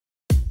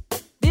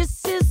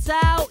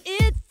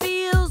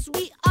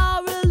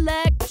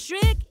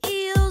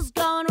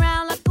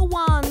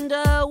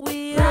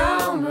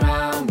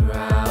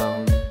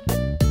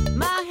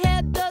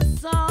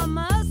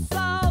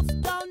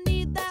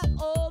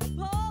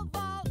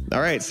All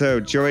right, so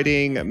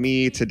joining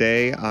me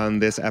today on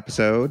this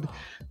episode,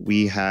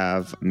 we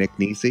have Nick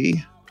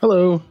Nisi.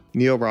 Hello.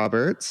 Neil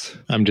Roberts.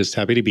 I'm just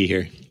happy to be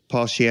here.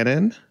 Paul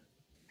Shannon.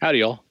 Howdy,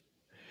 y'all.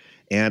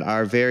 And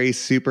our very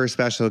super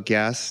special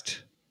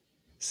guest,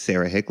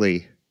 Sarah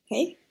Higley.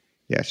 Hey.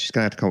 Yeah, she's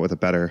going to have to come up with a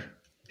better...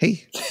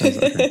 Hey.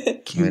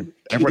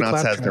 Everyone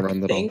else has their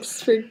own little...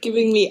 Thanks for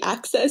giving me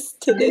access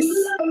to this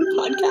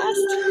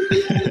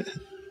podcast.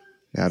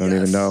 Yeah, I don't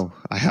even know.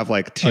 I have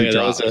like two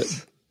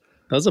drops.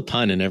 That was a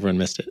pun and everyone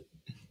missed it.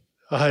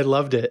 I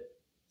loved it.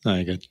 All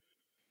right, good.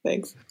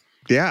 Thanks.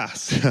 Yeah,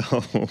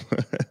 so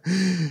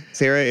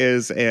Sarah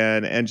is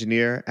an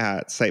engineer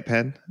at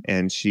SitePen,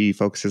 and she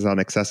focuses on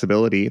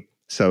accessibility.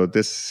 So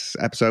this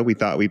episode, we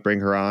thought we'd bring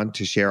her on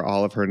to share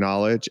all of her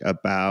knowledge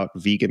about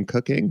vegan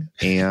cooking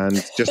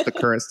and just the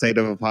current state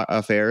of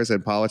affairs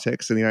and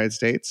politics in the United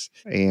States.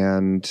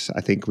 And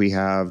I think we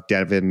have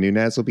Devin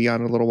Nunes will be on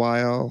in a little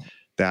while.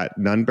 That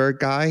Nunberg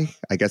guy,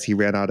 I guess he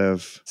ran out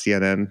of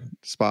CNN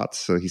spots,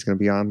 so he's going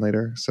to be on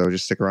later. So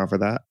just stick around for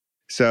that.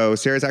 So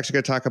Sarah's actually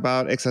going to talk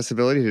about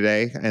accessibility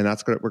today, and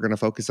that's what we're going to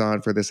focus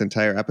on for this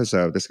entire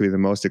episode. This will be the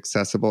most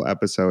accessible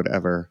episode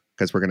ever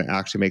because we're going to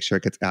actually make sure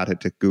it gets added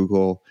to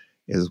Google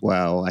as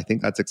well. I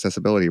think that's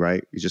accessibility,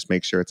 right? You just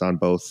make sure it's on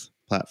both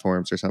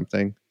platforms or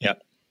something. Yeah.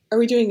 Are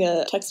we doing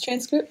a text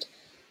transcript?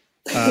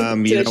 Did I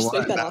just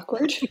make that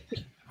awkward?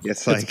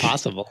 It's like,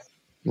 possible.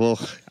 Well,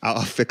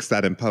 I'll fix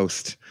that in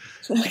post.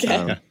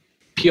 Okay.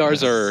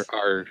 PRs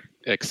are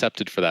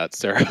accepted for that,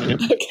 Sarah.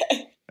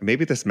 Okay.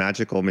 Maybe this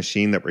magical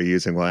machine that we're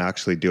using will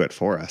actually do it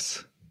for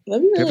us.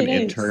 That'd be Do you really have an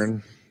nice.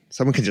 intern?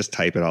 Someone can just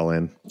type it all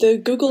in. The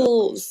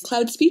Google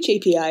Cloud Speech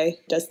API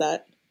does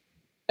that.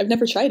 I've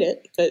never tried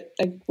it, but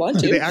I want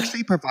to. Do they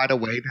actually provide a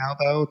way now,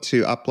 though,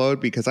 to upload?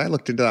 Because I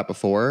looked into that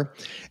before,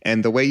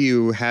 and the way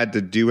you had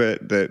to do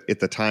it at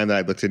the time that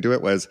I looked into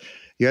it was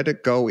you had to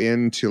go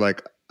into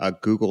like a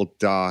Google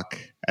Doc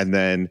and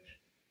then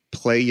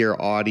play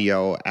your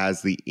audio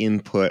as the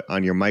input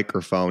on your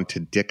microphone to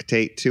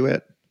dictate to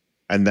it,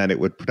 and then it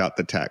would put out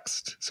the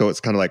text. So it's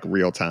kind of like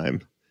real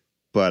time.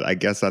 But I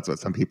guess that's what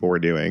some people were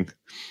doing.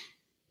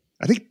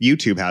 I think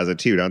YouTube has it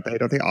too, don't they?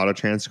 Don't they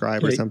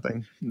auto-transcribe or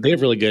something? They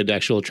have really good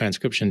actual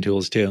transcription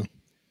tools too.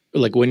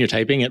 Like when you're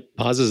typing, it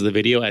pauses the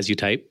video as you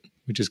type,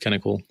 which is kind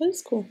of cool.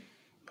 That's cool.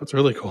 That's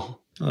really cool.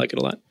 I like it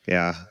a lot.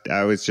 Yeah,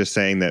 I was just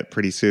saying that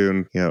pretty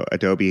soon,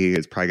 Adobe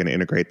is probably going to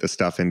integrate this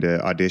stuff into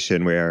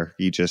Audition where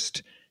you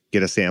just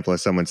get a sample of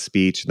someone's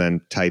speech,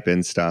 then type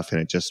in stuff and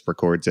it just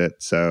records it.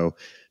 So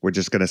we're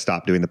just going to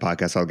stop doing the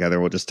podcast altogether.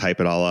 We'll just type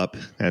it all up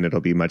and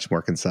it'll be much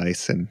more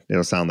concise and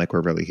it'll sound like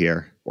we're really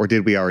here. Or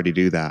did we already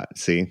do that?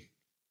 See,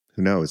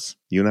 who knows?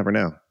 You'll never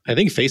know. I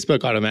think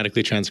Facebook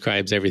automatically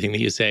transcribes everything that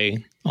you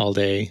say all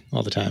day,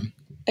 all the time.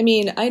 I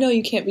mean, I know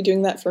you can't be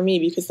doing that for me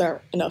because there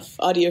aren't enough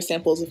audio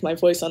samples of my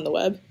voice on the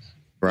web.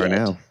 Right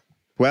now.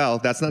 Well,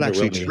 that's not There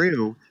actually will be.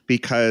 true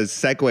because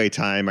segue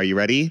time. Are you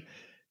ready?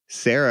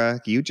 Sarah,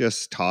 you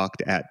just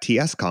talked at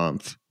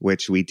TSConf,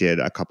 which we did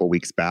a couple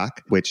weeks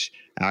back, which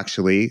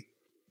actually,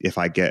 if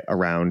I get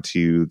around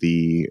to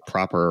the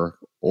proper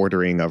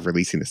ordering of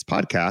releasing this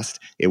podcast,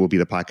 it will be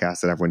the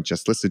podcast that everyone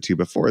just listened to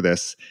before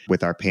this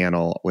with our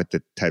panel with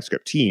the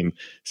TypeScript team.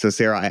 So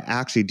Sarah, I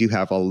actually do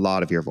have a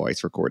lot of your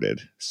voice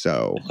recorded.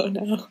 So Oh,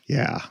 no.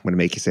 yeah, I'm going to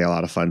make you say a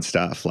lot of fun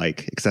stuff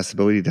like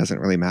accessibility doesn't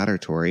really matter,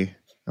 Tori.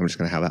 I'm just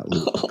going to have that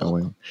loop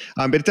going.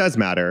 But it does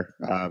matter.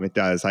 It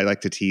does. I like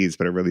to tease,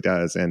 but it really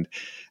does. And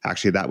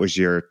actually, that was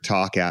your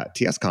talk at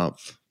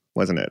TSConf,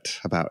 wasn't it?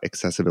 About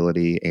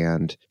accessibility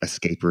and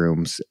escape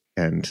rooms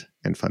and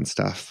fun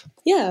stuff.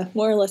 Yeah,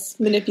 more or less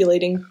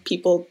manipulating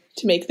people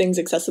to make things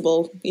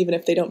accessible, even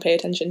if they don't pay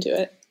attention to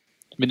it.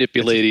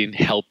 Manipulating,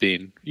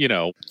 helping,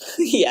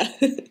 Yeah,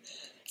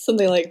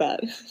 something like that.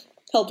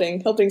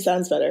 Helping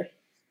sounds better.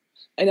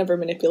 I never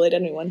manipulate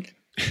anyone.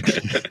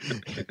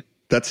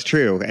 That's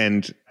true.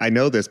 And I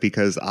know this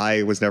because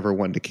I was never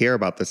one to care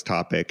about this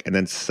topic. And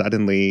then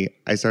suddenly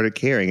I started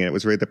caring. And it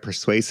was really the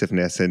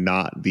persuasiveness and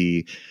not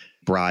the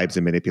bribes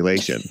and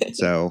manipulation.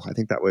 So I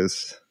think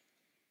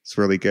it's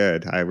really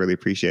good. I really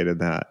appreciated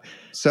that.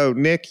 So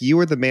Nick, you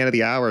were the man of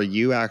the hour.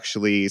 You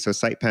actually, so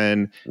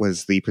SitePen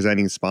was the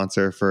presenting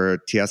sponsor for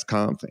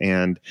TSConf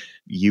and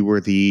you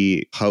were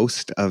the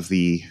host of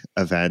the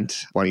event.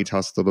 Why don't you tell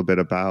us a little bit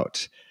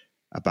about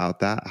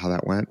that, how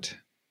that went?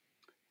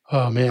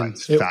 Oh man,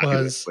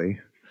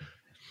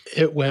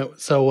 it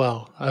went so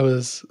well. I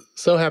was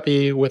so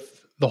happy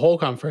with the whole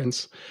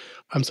conference.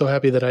 I'm so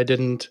happy that I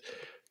didn't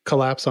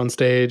collapse on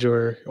stage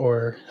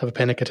or have a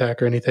panic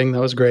attack or anything. That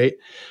was great.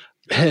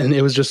 And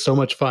it was just so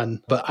much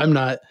fun. But I'm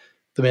not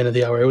the man of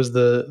the hour. It was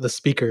the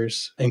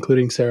speakers,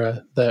 including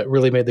Sarah, that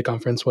really made the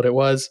conference what it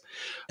was.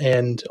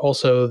 And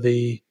also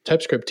the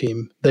TypeScript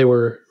team. They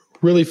were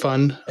really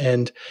fun.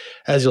 And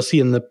as you'll see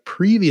in the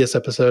previous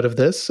episode of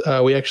this,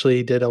 we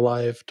actually did a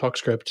live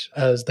TalkScript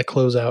as the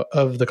closeout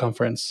of the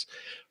conference.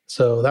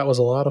 So that was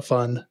a lot of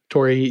fun.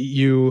 Tori,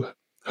 you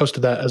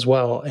hosted that as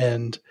well.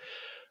 And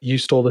you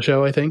stole the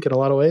show, I think, in a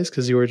lot of ways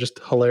because you were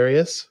just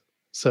hilarious.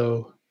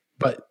 So,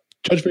 but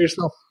judge for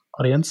yourself,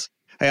 audience.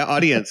 Hey,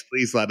 audience,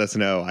 please let us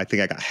know. I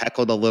think I got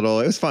heckled a little.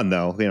 It was fun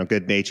though,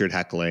 good natured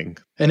heckling.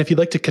 And if you'd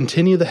like to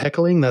continue the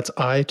heckling, that's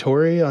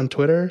iTori on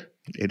Twitter.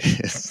 It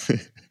is.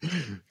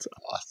 It's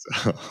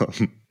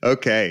awesome.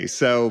 Okay,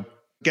 so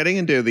getting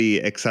into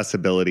the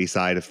accessibility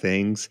side of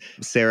things,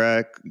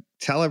 Sarah,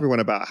 tell everyone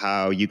about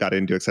how you got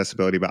into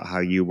accessibility, about how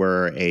you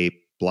were a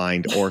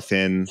blind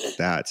orphan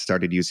that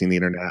started using the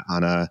internet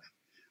on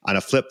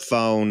a flip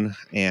phone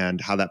and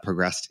how that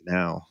progressed to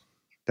now.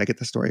 Did I get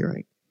the story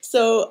right?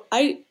 So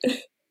I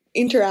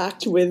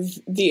interact with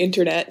the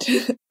internet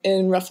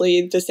in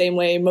roughly the same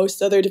way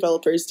most other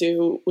developers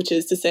do, which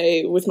is to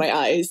say with my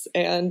eyes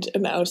and a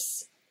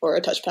mouse or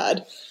a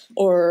touchpad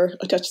or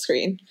a touch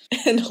screen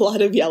and a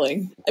lot of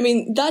yelling. I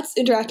mean, that's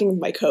interacting with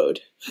my code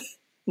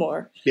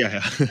more.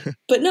 Yeah.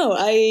 But no,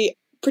 I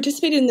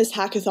participated in this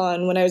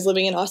hackathon when I was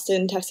living in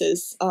Austin,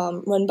 Texas,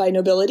 run by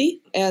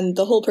Nobility. And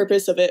the whole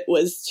purpose of it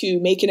was to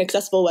make an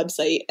accessible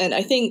website. And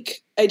I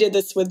think I did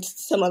this with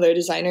some other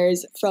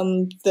designers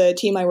from the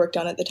team I worked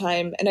on at the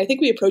time. And I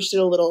think we approached it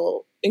a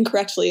little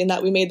incorrectly in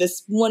that we made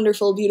this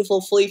wonderful,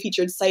 beautiful, fully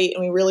featured site.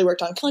 And we really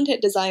worked on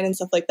content design and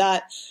stuff like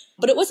that.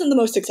 But it wasn't the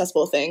most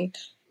accessible thing.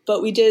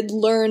 But we did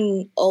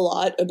learn a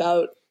lot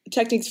about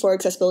techniques for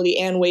accessibility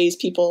and ways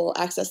people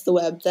access the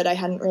web that I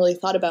hadn't really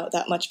thought about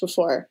that much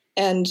before.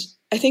 And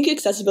I think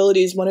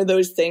accessibility is one of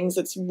those things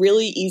that's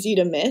really easy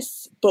to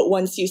miss, but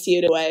once you see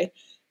it away.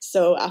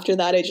 So after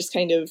that, I just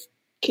kind of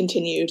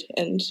continued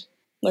and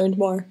learned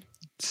more.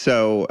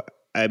 So,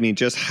 I mean,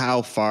 just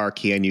how far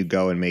can you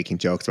go in making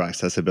jokes about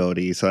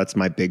accessibility? So that's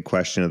my big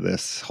question of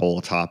this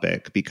whole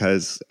topic,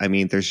 because I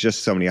mean, there's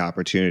just so many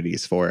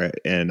opportunities for it.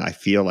 And I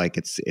feel like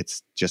it's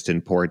just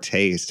in poor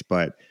taste,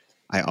 but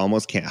I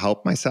almost can't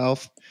help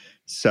myself.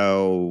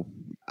 So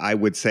I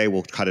would say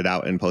we'll cut it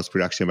out in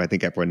post-production, but I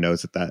think everyone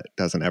knows that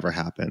doesn't ever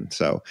happen.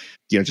 So,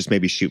 just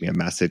maybe shoot me a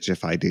message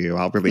if I do.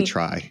 I'll really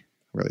try.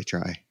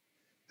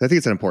 I think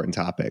it's an important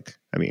topic.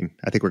 I mean,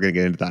 I think we're going to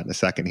get into that in a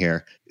second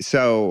here.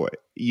 So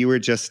you were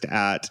just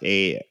at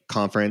a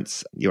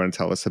conference. You want to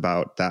tell us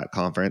about that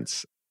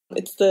conference?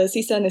 It's the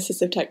CSUN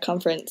Assistive Tech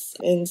Conference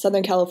in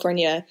Southern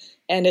California,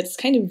 and it's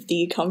kind of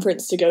the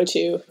conference to go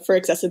to for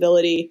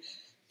accessibility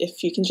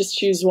if you can just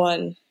choose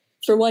one.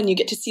 For one, you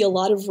get to see a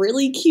lot of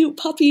really cute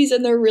puppies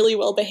and they're really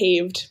well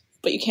behaved,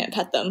 but you can't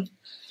pet them,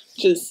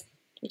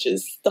 which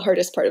is the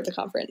hardest part of the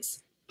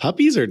conference.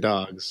 Puppies or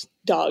dogs?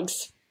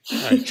 Dogs.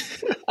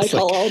 Right. I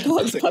call all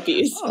dogs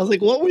puppies. I was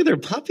like, what were their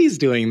puppies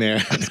doing there?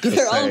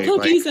 They're all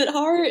puppies at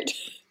heart.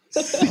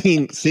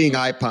 Seeing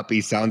eye puppy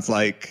sounds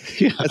like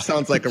that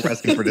sounds like a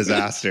recipe for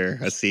disaster.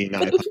 A seeing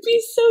eye puppy.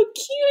 Puppy's so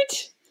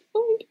cute.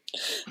 Oh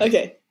my God.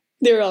 Okay.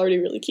 They were already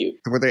really cute.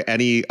 Were there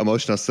any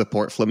emotional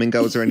support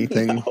flamingos or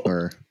anything? No.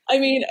 Or I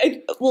mean,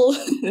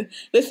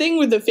 the thing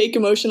with the fake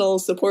emotional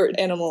support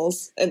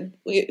animals, and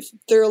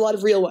there are a lot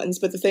of real ones,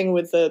 but the thing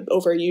with the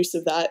overuse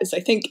of that is I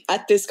think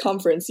at this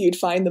conference, you'd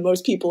find the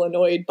most people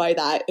annoyed by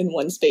that in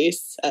one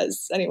space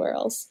as anywhere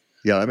else.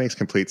 Yeah, that makes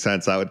complete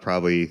sense. That would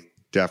probably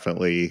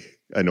definitely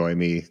annoy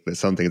me that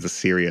something as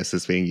serious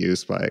is being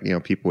used by,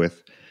 people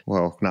with,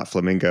 well, not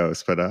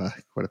flamingos, but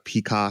what a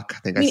peacock.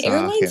 I mean,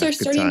 airlines are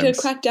starting to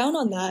crack down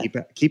on that.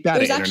 Keep at it,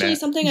 There's actually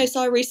something I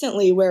saw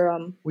recently where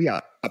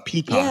a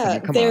peacock. Yeah,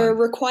 I mean, they're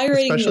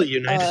requiring Especially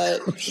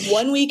United.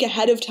 1 week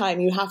ahead of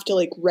time. You have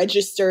to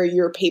register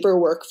your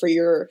paperwork for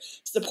your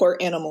support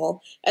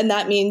animal, and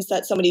that means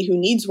that somebody who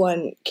needs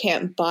one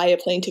can't buy a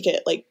plane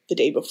ticket the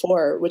day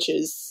before, which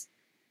is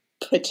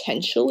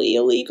potentially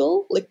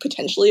illegal,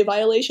 potentially a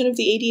violation of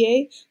the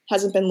ADA.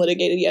 Hasn't been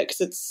litigated yet because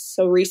it's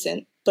so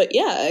recent. But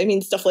yeah, I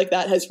mean, stuff like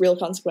that has real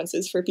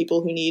consequences for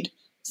people who need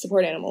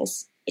support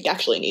animals,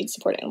 actually need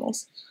support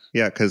animals.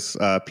 Yeah, because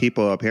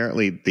people,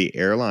 apparently the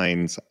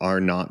airlines are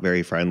not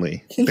very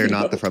friendly. They're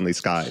not the friendly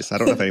skies. I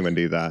don't know if anyone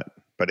knew that,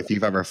 but if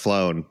you've ever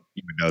flown,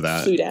 you would know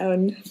that. Flew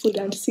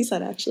down to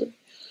CSUN, actually.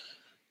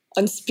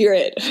 On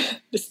Spirit.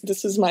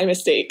 This was my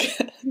mistake.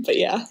 But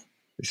yeah.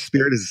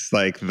 Spirit is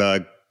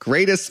the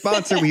greatest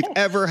sponsor we've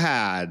ever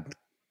had.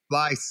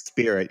 Fly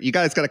Spirit. You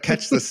guys got to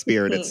catch the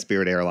Spirit at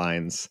Spirit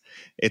Airlines.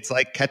 It's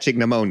like catching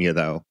pneumonia,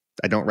 though.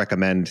 I don't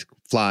recommend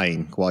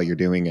flying while you're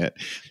doing it.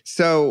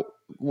 So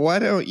why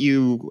don't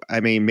you,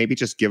 maybe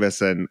just give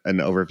us an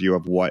overview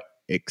of what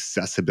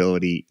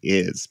accessibility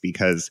is?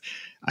 Because,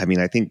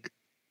 I think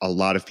a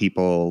lot of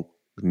people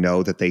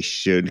know that they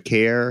should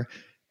care,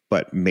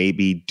 but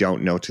maybe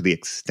don't know to the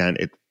extent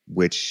at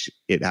which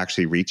it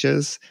actually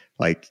reaches.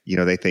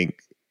 They think,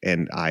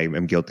 and I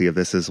am guilty of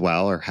this as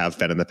well, or have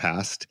been in the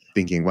past,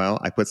 thinking, well,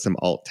 I put some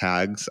alt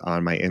tags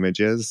on my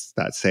images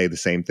that say the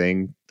same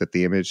thing that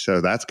the image. So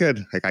that's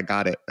good. I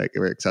got it.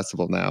 We're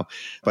accessible now.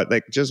 But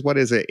just what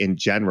is it in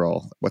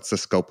general? What's the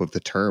scope of the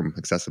term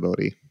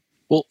accessibility?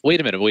 Well, wait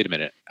a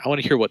minute. I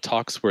want to hear what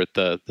talks were at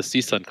the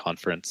CSUN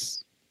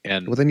conference.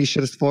 And well, then you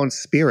should have flown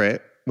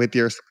Spirit with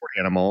your support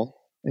animal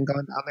and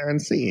gone down there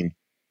and seen.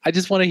 I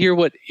just want to hear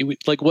what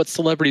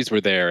celebrities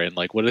were there and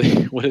what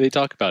do they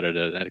talk about at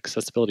an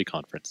accessibility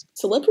conference?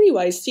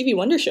 Celebrity-wise, Stevie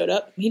Wonder showed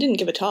up. He didn't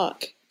give a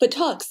talk, but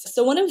talks.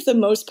 So one of the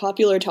most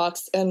popular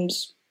talks, and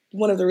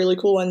one of the really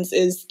cool ones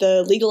is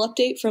the legal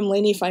update from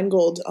Lainey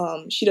Feingold.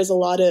 She does a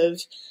lot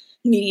of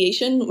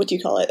mediation. What do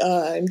you call it?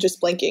 I'm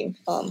just blanking.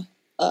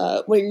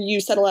 Where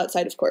you settle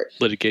outside of court.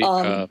 Litigate.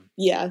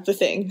 Yeah, the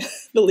thing,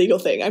 the legal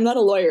thing. I'm not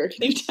a lawyer,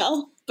 can you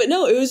tell? But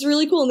no, it was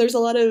really cool. And there's a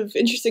lot of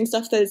interesting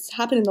stuff that's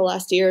happened in the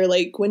last year.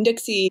 Like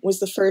Winn-Dixie was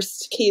the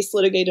first case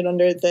litigated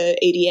under the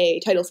ADA,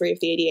 Title III of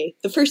the ADA,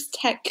 the first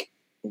tech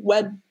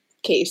web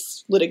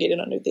case litigated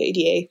under the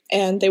ADA,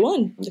 and they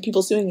won. The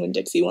people suing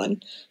Winn-Dixie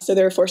won. So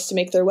they were forced to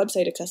make their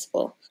website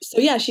accessible.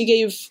 So yeah, she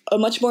gave a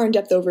much more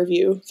in-depth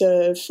overview.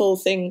 The full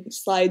thing,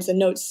 slides and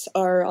notes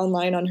are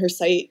online on her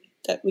site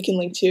that we can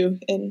link to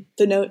in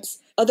the notes.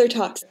 Other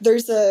talks,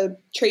 there's a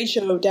trade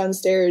show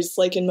downstairs,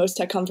 like in most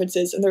tech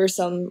conferences, and there was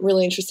some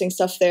really interesting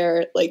stuff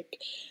there. Like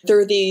there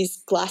are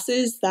these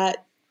glasses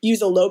that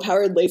use a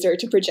low-powered laser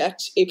to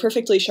project a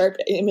perfectly sharp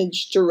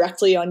image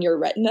directly on your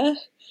retina.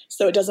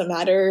 So it doesn't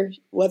matter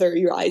whether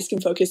your eyes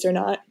can focus or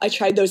not. I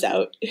tried those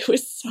out. It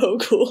was so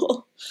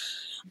cool.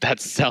 That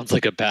sounds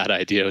like a bad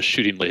idea,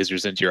 shooting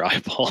lasers into your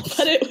eyeballs.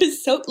 But it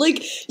was so,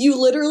 like, you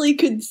literally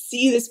could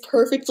see this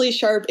perfectly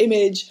sharp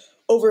image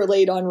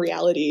overlaid on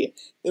reality.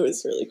 It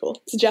was really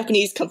cool. It's a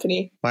Japanese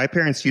company. My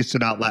parents used to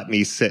not let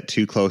me sit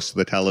too close to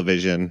the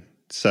television,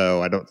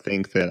 so I don't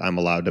think that I'm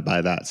allowed to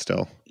buy that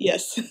still.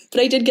 Yes.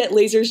 But I did get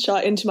lasers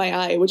shot into my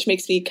eye, which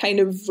makes me kind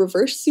of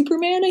reverse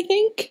Superman, I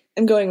think.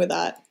 I'm going with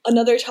that.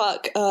 Another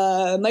talk,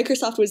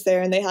 Microsoft was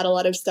there, and they had a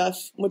lot of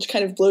stuff, which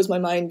kind of blows my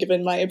mind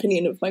given my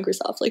opinion of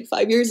Microsoft like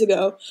 5 years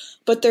ago.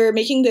 But they're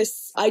making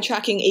this eye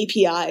tracking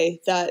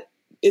API that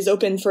is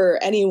open for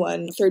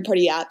anyone,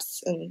 third-party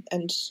apps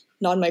and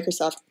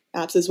non-Microsoft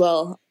apps as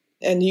well.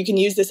 And you can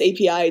use this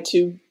API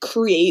to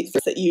create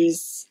that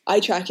use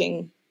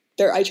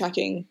their eye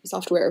tracking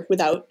software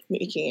without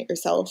making it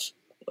yourself,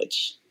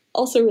 which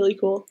also really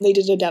cool. They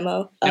did a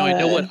demo. Now, I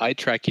know what eye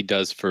tracking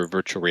does for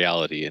virtual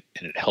reality,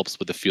 and it helps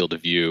with the field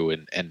of view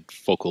and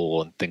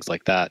focal and things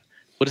like that.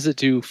 What does it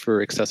do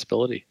for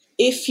accessibility?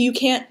 If you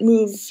can't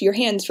move your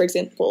hands, for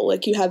example,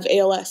 like you have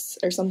ALS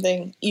or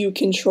something, you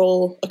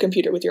control a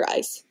computer with your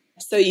eyes.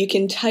 So you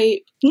can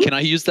type. Can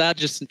I use that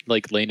just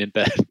like laying in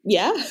bed?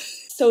 Yeah.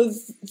 So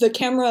the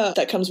camera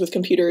that comes with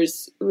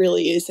computers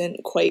really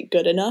isn't quite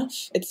good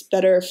enough. It's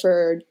better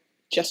for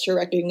gesture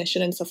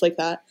recognition and stuff like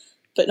that,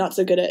 but not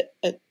so good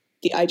at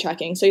the eye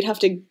tracking. So you'd have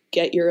to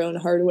get your own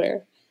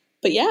hardware.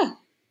 But yeah,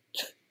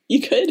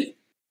 you could.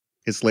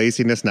 Is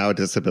laziness now a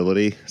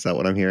disability? Is that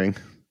what I'm hearing?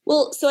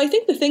 Well, so I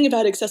think the thing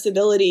about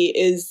accessibility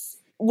is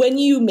when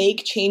you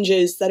make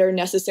changes that are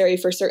necessary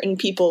for certain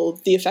people,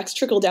 the effects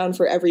trickle down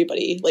for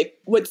everybody. Like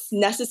what's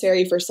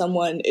necessary for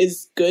someone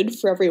is good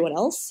for everyone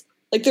else.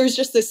 Like there's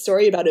just this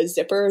story about a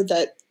zipper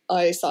that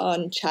I saw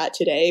on chat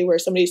today where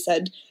somebody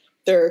said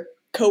their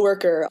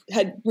coworker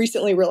had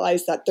recently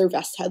realized that their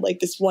vest had like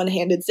this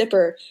one-handed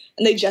zipper,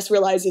 and they just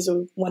realized it's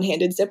a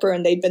one-handed zipper,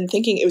 and they'd been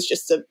thinking it was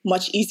just a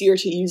much easier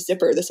to use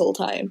zipper this whole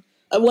time.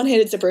 A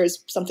one-handed zipper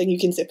is something you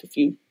can zip if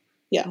you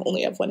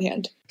only have one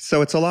hand.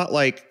 So it's a lot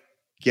like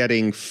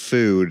getting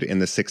food in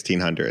the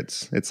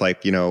 1600s. It's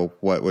like,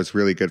 what was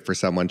really good for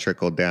someone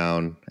trickled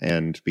down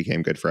and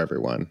became good for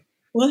everyone.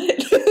 What?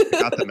 I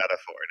got the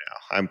metaphor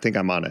now. I think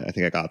I'm on it. I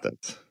think I got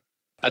this.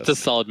 That's a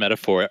solid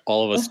metaphor.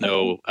 All of us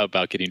know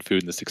about getting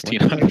food in the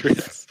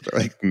 1600s.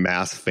 Like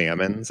mass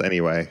famines.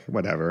 Anyway,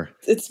 whatever.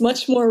 It's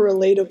much more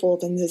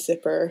relatable than the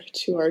zipper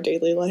to our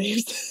daily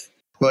lives.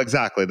 Well,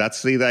 exactly.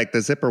 That's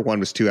the zipper one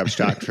was too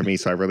abstract for me.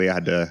 So I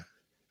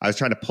was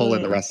trying to pull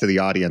in the rest of the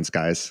audience,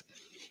 guys.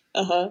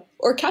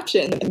 Or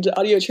caption and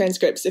audio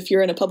transcripts if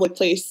you're in a public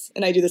place.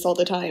 And I do this all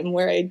the time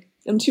where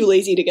I'm too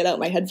lazy to get out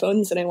my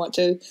headphones and I want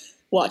to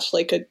watch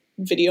like a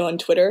video on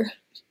Twitter.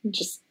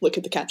 Just look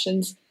at the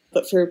captions.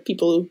 But for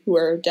people who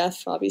are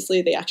deaf,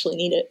 obviously, they actually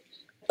need it.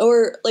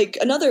 Or like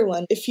another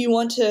one, if you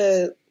want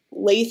to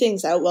lay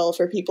things out well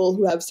for people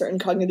who have certain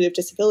cognitive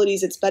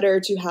disabilities, it's better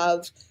to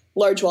have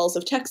large walls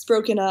of text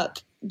broken up,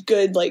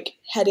 good like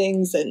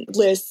headings and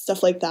lists,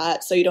 stuff like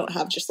that. So you don't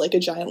have just like a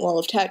giant wall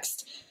of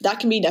text. That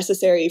can be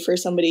necessary for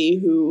somebody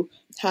who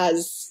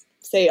has,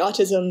 say,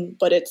 autism,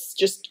 but it's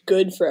just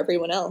good for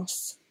everyone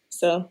else.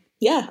 So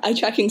yeah, eye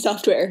tracking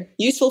software,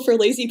 useful for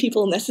lazy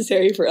people,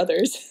 necessary for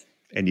others.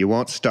 And you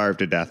won't starve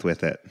to death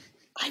with it.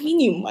 I mean,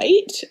 you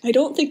might. I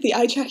don't think the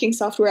eye tracking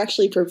software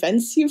actually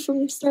prevents you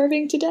from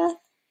starving to death.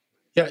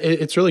 Yeah,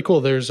 it's really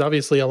cool. There's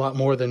obviously a lot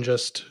more than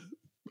just,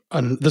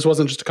 this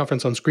wasn't just a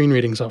conference on screen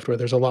reading software.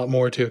 There's a lot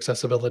more to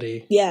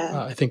accessibility.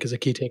 Yeah. I think is a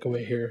key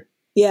takeaway here.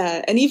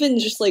 Yeah, and even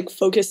just like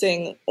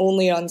focusing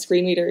only on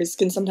screen readers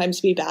can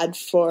sometimes be bad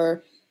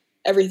for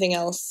everything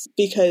else,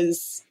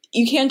 because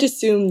you can't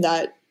assume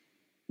that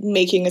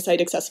making a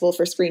site accessible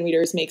for screen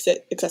readers makes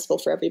it accessible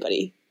for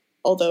everybody.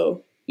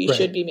 Although you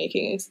should be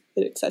making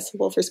it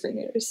accessible for screen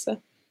readers.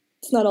 So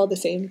it's not all the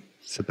same.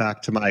 So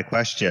back to my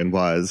question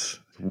was,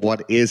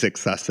 what is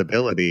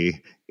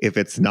accessibility if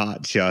it's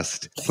not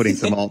just putting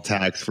some alt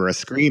tags for a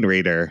screen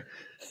reader?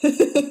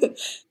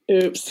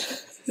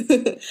 Oops.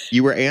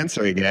 You were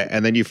answering it,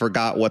 and then you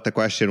forgot what the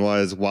question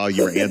was while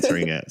you were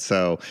answering it.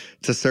 So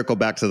to circle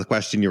back to the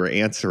question you were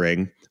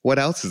answering, What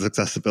else is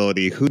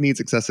accessibility? Who needs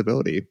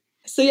accessibility?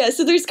 So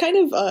there's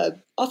kind of,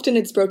 often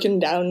it's broken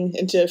down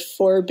into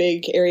 4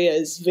 big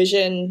areas: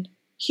 vision,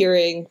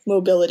 hearing,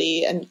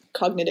 mobility, and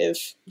cognitive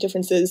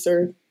differences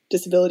or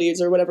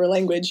disabilities or whatever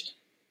language.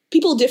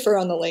 People differ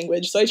on the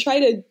language, so I try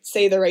to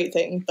say the right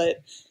thing,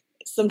 but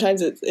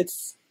sometimes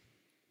it's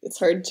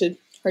hard to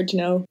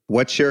know.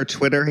 What's your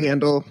Twitter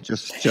handle?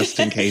 Just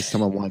in case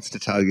someone wants to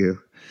tell you.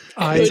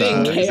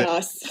 Coding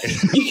chaos.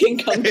 You can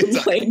come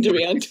complain to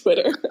me on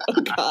Twitter.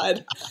 Oh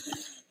God.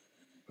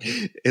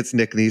 It's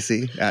Nick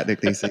Nisi, at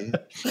Nick Nisi.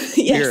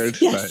 Yes,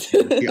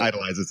 but he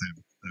idolizes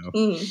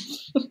him.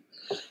 So.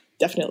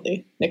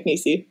 Definitely Nick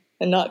Nisi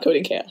and not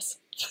Coding Chaos.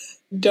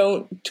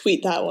 Don't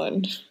tweet that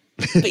one.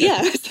 But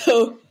yeah,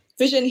 so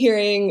vision,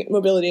 hearing,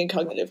 mobility, and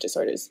cognitive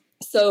disorders.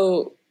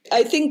 So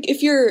I think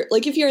if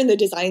you're in the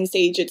design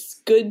stage,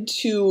 it's good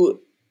to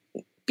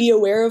be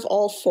aware of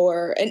all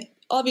 4. And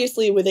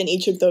obviously within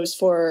each of those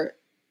 4,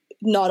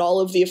 not all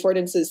of the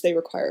affordances they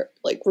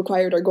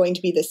required are going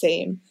to be the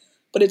same.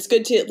 But it's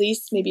good to at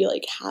least maybe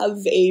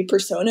have a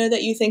persona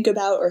that you think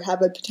about, or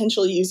have a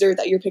potential user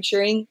that you're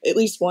picturing, at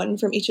least one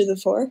from each of the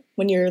 4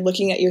 when you're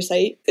looking at your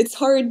site. It's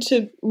hard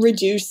to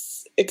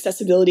reduce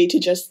accessibility to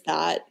just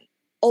that.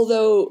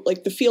 Although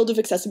the field of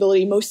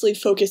accessibility mostly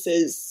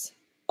focuses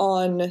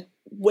on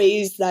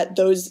ways that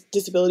those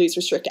disabilities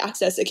restrict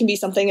access, it can be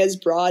something as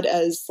broad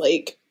as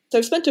so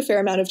I've spent a fair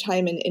amount of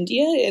time in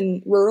India,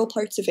 in rural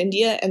parts of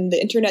India, and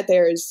the internet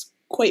there is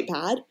quite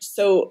bad.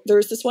 So there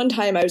was this one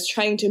time I was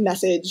trying to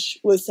message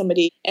with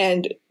somebody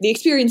and the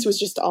experience was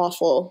just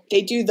awful.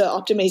 They do the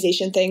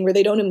optimization thing where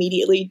they don't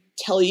immediately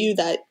tell you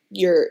that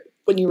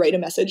when you write a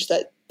message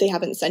that they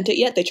haven't sent it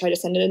yet. They try to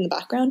send it in the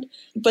background.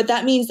 But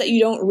that means that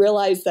you don't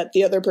realize that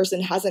the other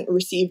person hasn't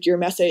received your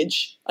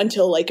message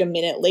until a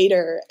minute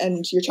later,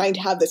 and you're trying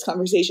to have this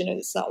conversation and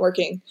it's not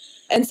working.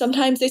 And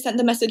sometimes they sent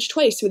the message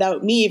twice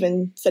without me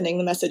even sending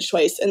the message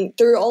twice. And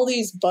there are all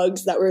these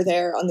bugs that were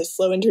there on the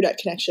slow internet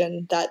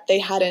connection that they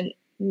hadn't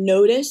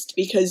noticed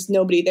because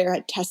nobody there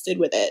had tested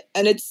with it.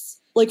 And it's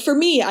for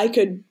me, I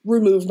could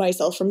remove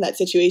myself from that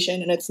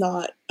situation and it's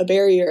not a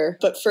barrier.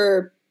 But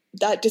for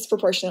that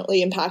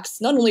disproportionately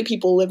impacts not only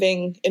people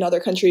living in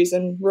other countries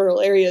and rural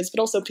areas, but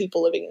also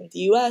people living in the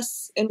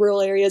US in rural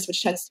areas,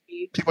 which tends to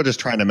be people just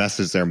trying to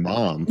message their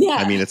mom. Yeah,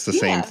 I mean, it's the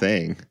same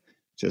thing.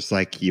 Just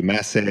you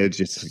message,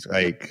 it's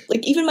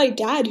even my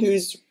dad,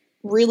 who's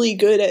really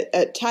good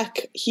at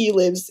tech, he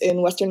lives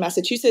in Western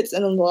Massachusetts,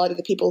 and a lot of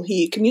the people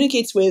he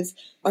communicates with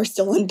are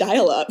still on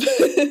dial-up.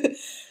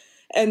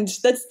 And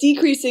that's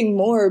decreasing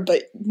more,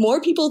 but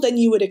more people than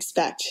you would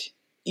expect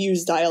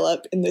use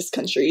dial-up in this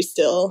country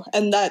still.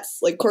 And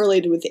that's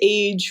correlated with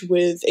age,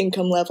 with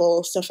income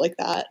level, stuff like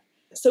that.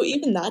 So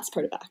even that's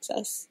part of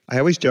access. I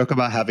always joke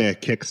about having a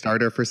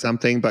Kickstarter for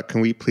something, but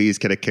can we please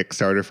get a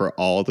Kickstarter for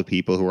all the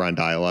people who are on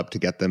dial-up to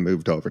get them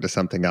moved over to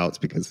something else?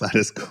 Because that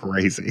is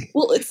crazy.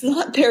 Well, it's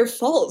not their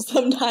fault.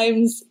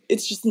 Sometimes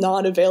it's just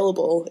not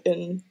available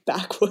in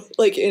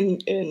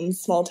in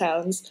small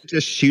towns.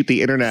 Just shoot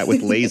the internet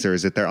with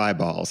lasers at their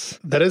eyeballs.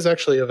 That is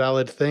actually a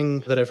valid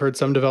thing that I've heard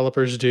some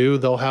developers do.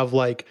 They'll have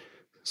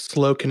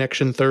slow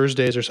connection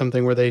Thursdays or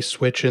something where they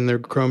switch in their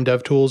Chrome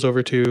DevTools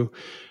over to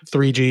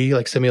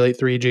 3G, simulate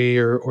 3G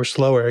or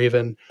slower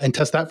even, and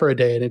test that for a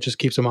day. And it just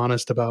keeps them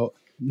honest about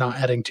not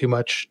adding too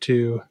much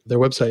to their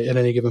website at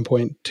any given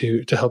point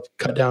to help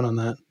cut down on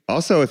that.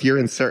 Also, if you're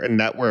in certain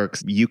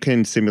networks, you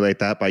can simulate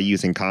that by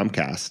using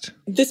Comcast.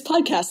 This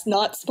podcast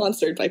not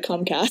sponsored by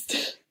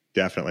Comcast.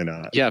 Definitely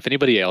not. Yeah, if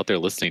anybody out there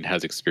listening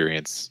has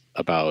experience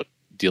about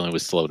dealing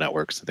with slow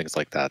networks and things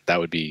like that, that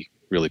would be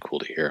really cool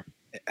to hear.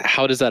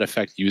 How does that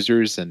affect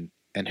users, and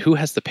who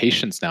has the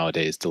patience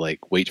nowadays to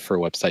wait for a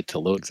website to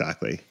load?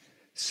 Exactly.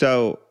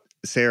 So,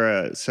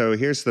 Sarah,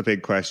 here's the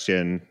big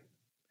question.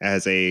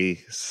 As a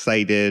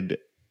sighted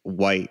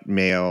white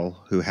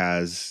male who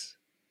has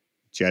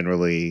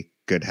generally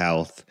good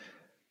health,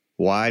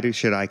 why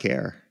should I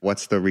care?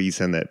 What's the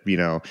reason that,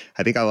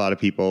 I think a lot of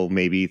people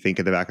maybe think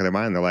in the back of their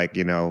mind,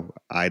 they're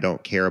I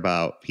don't care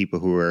about people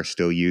who are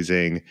still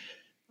using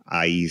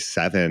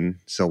IE7,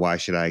 so why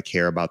should I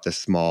care about the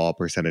small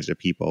percentage of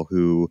people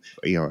who,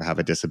 have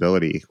a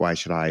disability? Why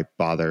should I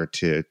bother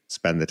to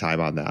spend the time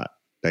on that?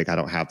 I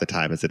don't have the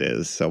time as it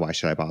is, so why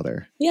should I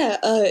bother? Yeah,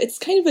 it's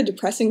kind of a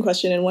depressing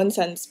question in one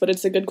sense, but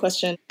it's a good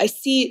question.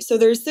 So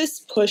there's this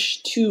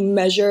push to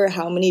measure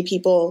how many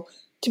people,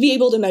 to be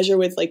able to measure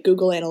with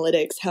Google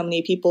Analytics, how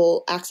many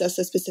people access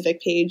a specific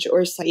page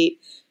or site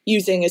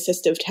using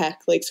assistive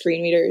tech like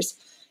screen readers.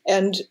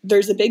 And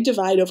there's a big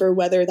divide over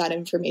whether that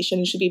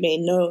information should be made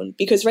known,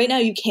 because right now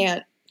you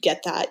can't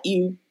get that.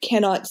 You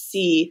cannot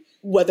see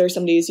whether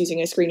somebody is using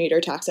a screen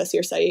reader to access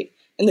your site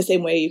in the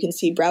same way you can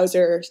see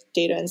browser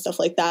data and stuff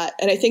like that.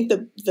 And I think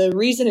the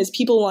reason is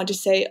people want to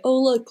say,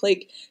 oh, look,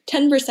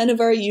 10%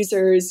 of our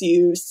users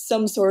use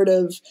some sort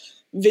of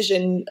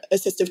vision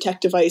assistive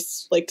tech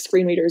device like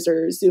screen readers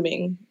or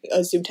Zoom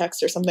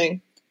text or something.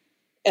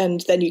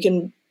 And then you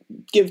can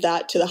give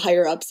that to the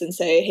higher ups and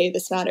say, hey,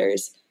 this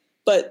matters.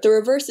 But the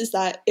reverse is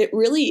that it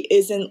really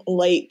isn't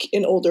like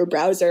an older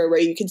browser where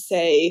you could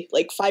say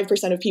like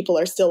 5% of people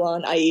are still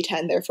on IE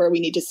 10, therefore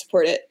we need to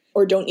support it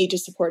or don't need to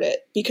support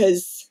it,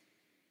 because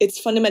it's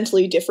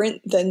fundamentally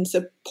different than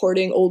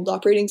supporting old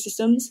operating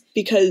systems,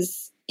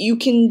 because you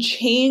can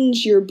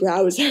change your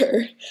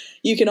browser.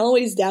 You can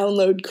always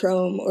download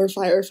Chrome or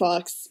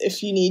Firefox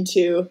if you need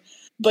to,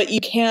 but you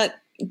can't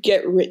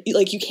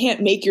you can't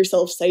make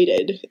yourself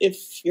sighted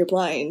if you're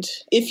blind.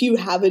 If you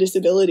have a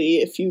disability,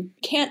 if you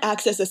can't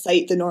access a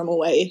site the normal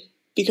way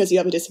because you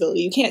have a disability,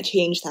 you can't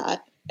change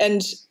that.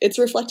 And it's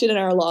reflected in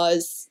our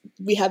laws.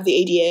 We have the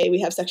ADA, we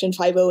have Section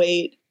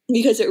 508,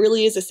 because it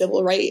really is a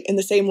civil right, in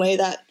the same way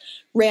that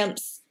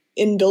ramps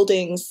in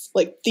buildings,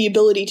 like the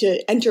ability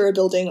to enter a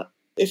building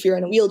if you're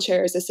in a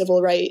wheelchair is a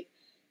civil right.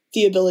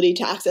 The ability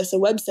to access a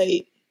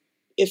website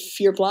if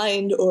you're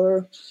blind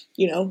or,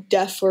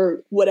 deaf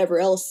or whatever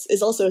else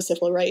is also a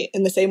civil right,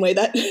 in the same way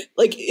that,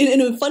 like,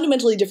 in a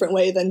fundamentally different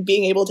way than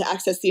being able to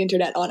access the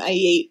internet on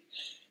IE8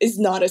 is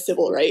not a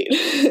civil right.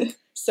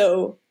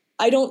 So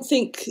I don't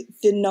think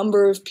the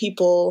number of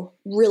people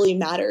really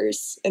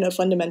matters in a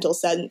fundamental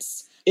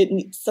sense.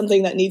 It's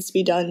something that needs to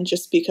be done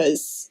just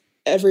because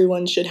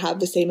everyone should have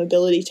the same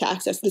ability to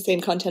access the same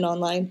content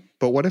online.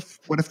 But what if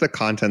the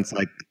content's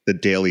like the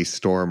Daily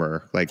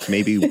Stormer? Like,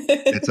 maybe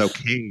it's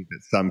okay that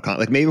some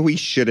like, maybe we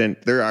shouldn't.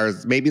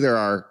 Maybe there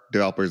are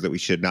developers that we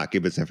should not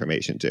give this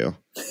information to.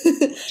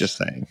 Just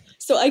saying.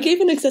 So I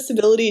gave an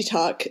accessibility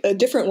talk, a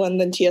different one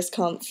than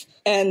TSConf,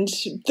 and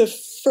the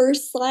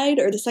first slide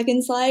or the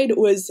second slide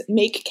was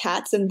make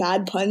cats and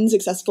bad puns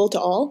accessible to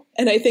all.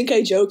 And I think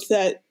I joked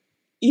that,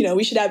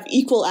 we should have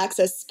equal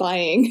access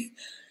spying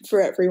for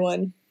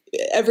everyone.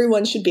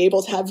 Everyone should be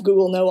able to have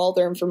Google know all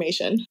their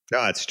information.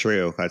 No, that's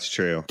true. That's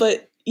true.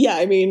 But yeah,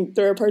 I mean,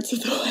 there are parts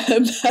of the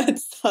web that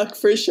suck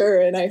for sure,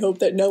 and I hope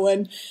that no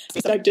one is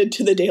affected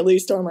to the Daily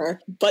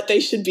Stormer, but they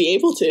should be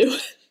able to.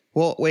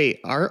 Well, wait,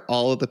 are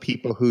all of the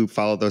people who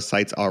follow those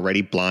sites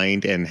already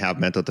blind and have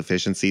mental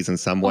deficiencies in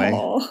some way?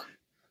 Aww.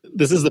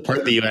 This is the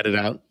part that you edit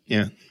out.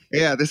 Yeah.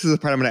 Yeah, this is the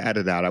part I'm going to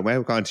edit out. I might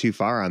have gone too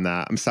far on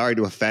that. I'm sorry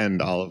to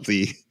offend all of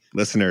the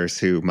listeners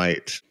who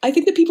might. I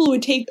think the people who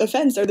would take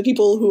offense are the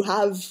people who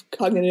have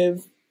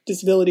cognitive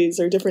disabilities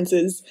or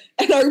differences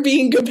and are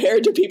being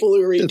compared to people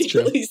who read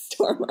Daily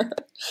Stormer.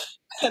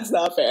 That's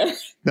not fair.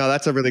 No,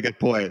 that's a really good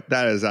point.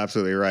 That is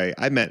absolutely right.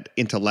 I meant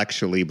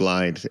intellectually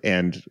blind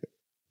and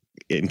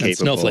incapable,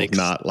 snowflakes.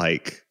 Not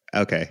like,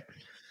 okay.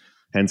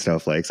 And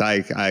snowflakes.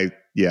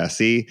 Yeah,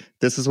 see,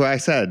 this is what I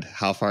said.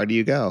 How far do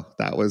you go?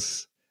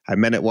 I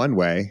meant it one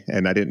way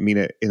and I didn't mean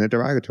it in a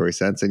derogatory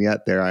sense. And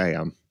yet there I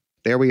am.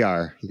 There we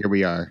are. Here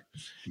we are.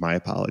 My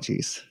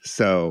apologies.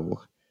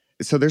 So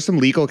there's some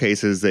legal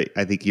cases that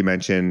I think you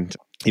mentioned.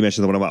 You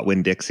mentioned the one about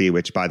Winn-Dixie,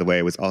 which, by the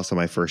way, was also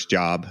my first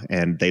job.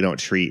 And they don't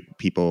treat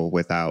people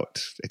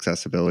without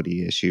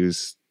accessibility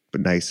issues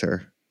but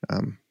nicer.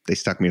 They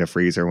stuck me in a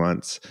freezer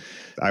once.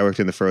 I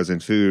worked in the frozen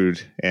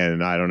food,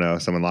 and I don't know,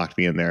 someone locked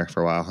me in there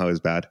for a while. It was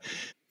bad.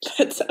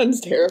 That sounds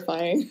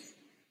terrifying.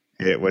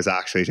 It was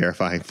actually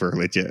terrifying for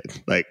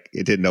legit. Like,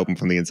 it didn't open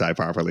from the inside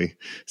properly.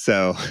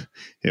 So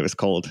it was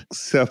cold.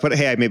 So, but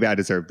hey, maybe I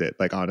deserved it.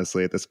 Like,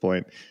 honestly, at this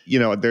point,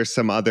 there's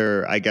some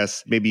other, I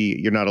guess, maybe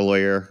you're not a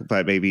lawyer,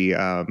 but maybe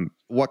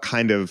what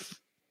kind of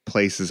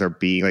places are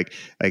being like,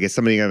 is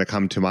somebody going to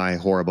come to my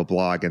horrible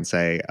blog and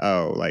say,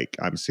 oh, like,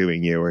 I'm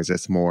suing you? Or is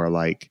this more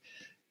like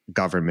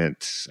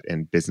government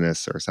and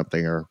business or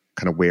something? Or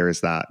kind of where is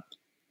that?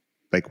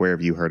 Like, where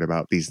have you heard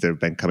about these that have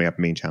been coming up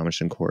and being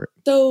challenged in court?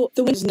 So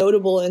the one is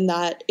notable in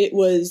that it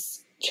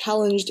was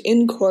challenged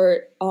in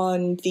court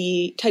on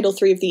the Title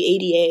III of the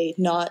ADA,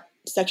 not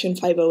Section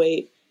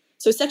 508.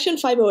 So Section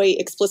 508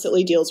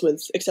 explicitly deals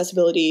with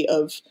accessibility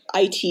of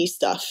IT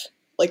stuff,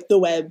 like the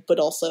web, but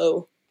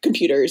also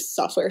computers,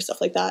 software, stuff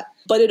like that.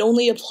 But it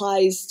only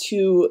applies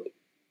to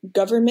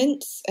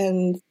governments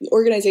and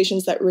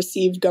organizations that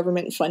receive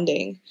government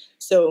funding.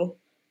 So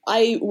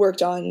I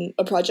worked on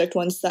a project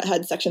once that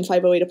had Section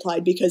 508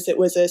 applied because it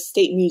was a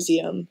state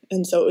museum,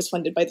 and so it was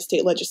funded by the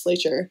state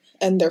legislature,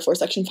 and therefore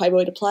Section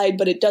 508 applied,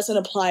 but it doesn't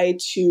apply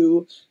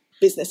to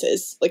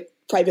businesses, like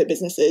private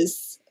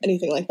businesses,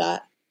 anything like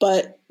that.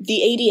 But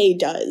the ADA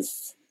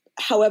does.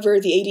 However,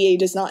 the ADA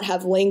does not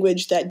have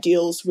language that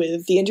deals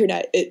with the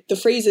internet. The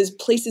phrase is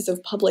places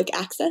of public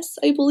access,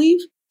 I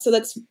believe. So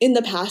that's in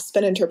the past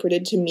been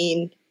interpreted to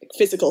mean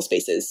physical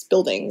spaces,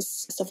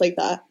 buildings, stuff like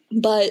that.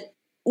 But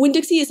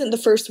Winn-Dixie isn't the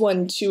first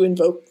one to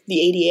invoke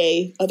the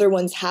ADA. Other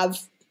ones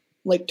have,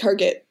 like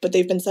Target, but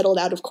they've been settled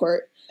out of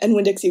court. And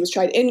Winn-Dixie was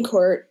tried in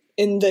court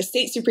in the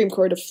State Supreme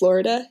Court of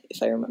Florida,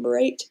 if I remember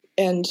right.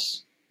 And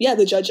yeah,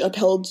 the judge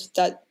upheld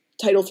that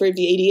Title III of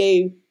the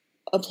ADA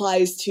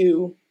applies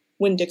to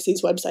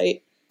Winn-Dixie's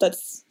website.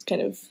 That's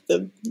kind of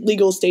the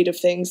legal state of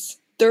things.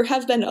 There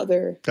have been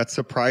other... That's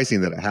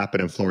surprising that it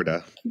happened in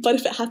Florida. But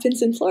if it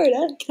happens in Florida,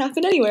 it can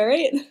happen anywhere,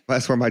 right?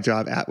 That's where my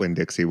job at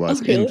Winn-Dixie was,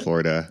 in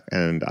Florida.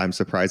 And I'm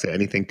surprised that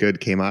anything good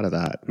came out of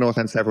that. No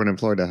offense to everyone in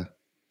Florida.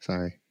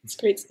 Sorry. It's a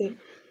great state.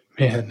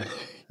 Man.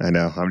 I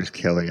know. I'm just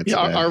killing it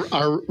Yeah, today.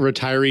 our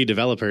retiree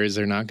developers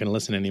are not going to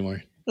listen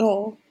anymore.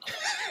 Oh.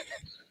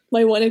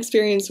 My one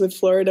experience with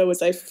Florida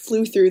was I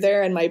flew through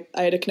there and I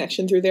had a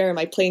connection through there and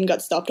my plane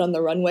got stopped on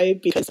the runway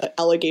because an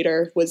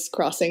alligator was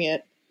crossing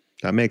it.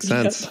 That makes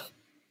sense. Yep.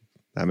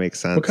 That makes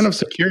sense. What kind of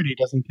security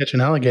doesn't catch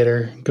an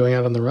alligator going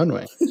out on the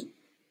runway?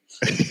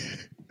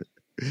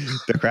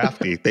 They're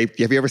crafty.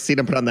 Have you ever seen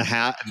them put on the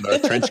hat and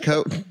the trench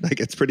coat? Like,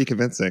 it's pretty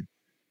convincing.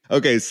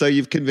 Okay, so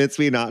you've convinced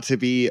me not to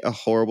be a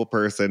horrible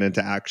person and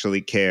to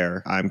actually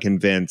care. I'm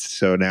convinced.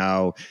 So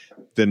now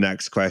the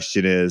next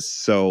question is,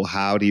 so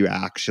how do you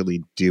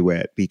actually do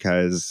it?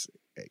 Because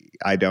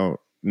I don't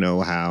know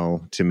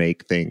how to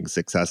make things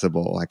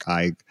accessible. Like,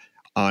 I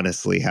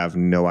honestly have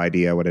no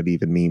idea what it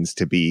even means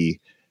to be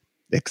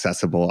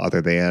accessible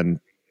other than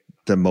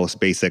the most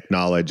basic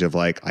knowledge of,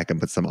 like, I can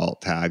put some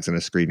alt tags and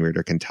a screen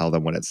reader can tell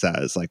them what it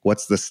says. Like,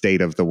 what's the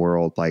state of the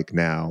world like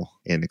now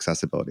in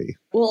accessibility?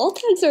 Well, alt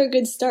tags are a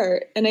good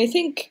start. And I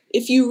think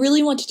if you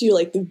really want to do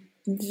like the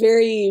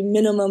very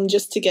minimum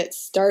just to get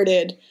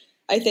started,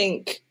 I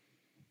think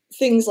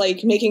things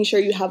like making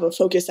sure you have a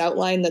focus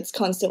outline that's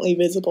constantly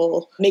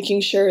visible, making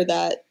sure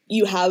that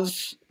you have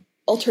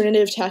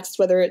alternative text,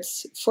 whether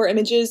it's for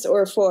images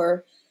or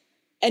for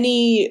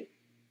any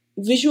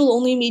visual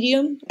only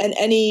medium, and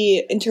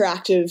any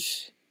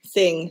interactive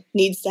thing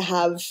needs to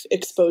have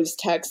exposed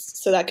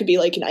text. So that could be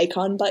like an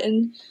icon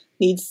button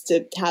needs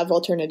to have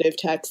alternative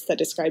text that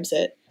describes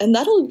it. And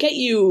that'll get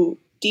you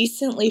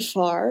decently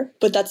far,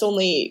 but that's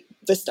only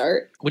the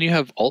start. When you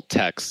have alt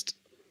text,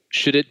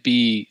 should it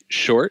be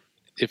short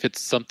if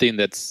it's something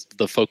that's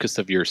the focus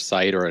of your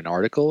site or an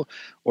article,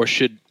 or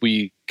should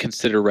we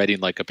consider writing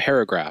like a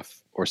paragraph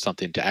or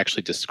something to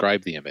actually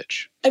describe the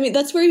image? I mean,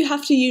 that's where you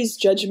have to use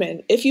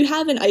judgment. If you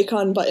have an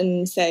icon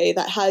button, say,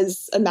 that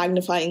has a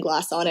magnifying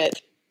glass on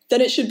it,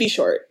 then it should be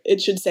short.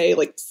 It should say,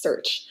 like,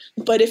 search.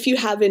 But if you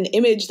have an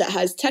image that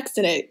has text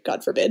in it,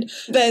 God forbid,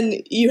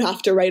 then you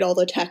have to write all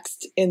the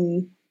text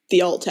in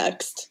the alt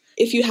text.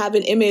 If you have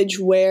an image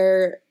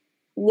where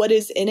what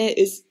is in it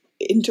is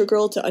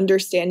integral to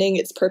understanding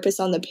its purpose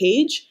on the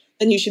page,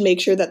 then you should make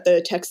sure that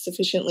the text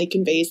sufficiently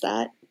conveys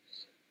that.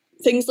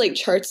 Things like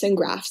charts and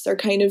graphs are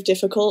kind of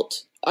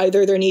difficult.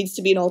 Either there needs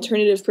to be an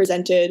alternative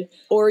presented,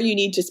 or you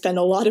need to spend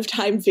a lot of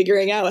time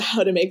figuring out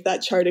how to make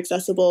that chart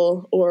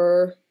accessible,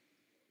 or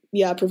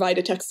provide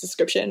a text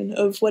description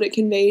of what it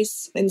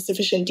conveys in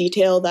sufficient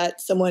detail that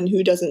someone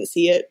who doesn't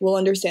see it will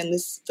understand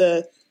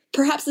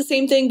perhaps the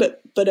same thing,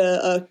 but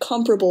a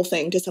comparable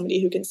thing to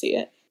somebody who can see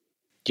it.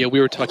 Yeah,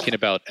 we were talking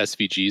about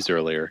SVGs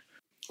earlier.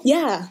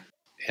 Yeah.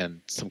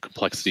 And some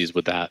complexities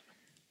with that.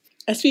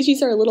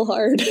 SVGs are a little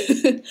hard.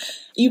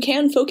 You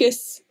can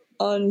focus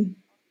on...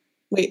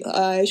 Wait,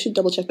 I should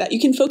double check that. You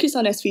can focus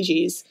on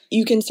SVGs.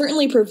 You can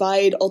certainly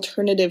provide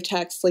alternative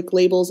text like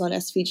labels on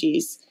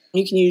SVGs.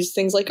 You can use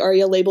things like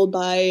ARIA labeled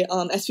by.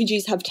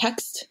 SVGs have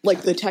text,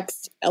 like the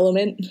text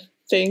element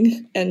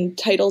thing, and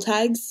title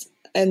tags.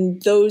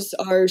 And those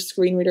are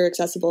screen reader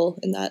accessible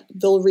in that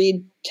they'll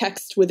read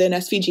text within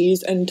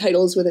SVGs and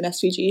titles within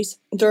SVGs.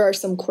 There are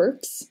some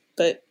quirks,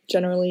 but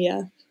generally,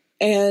 yeah.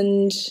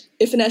 And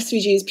if an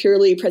SVG is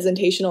purely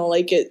presentational,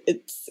 like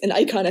it's an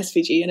icon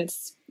SVG and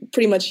it's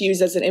pretty much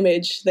used as an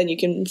image, then you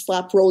can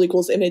slap role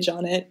equals image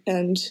on it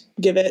and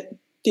give it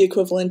the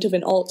equivalent of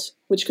an alt,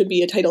 which could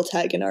be a title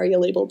tag in ARIA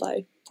label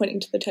by pointing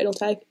to the title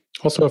tag.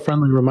 Also, a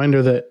friendly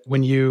reminder that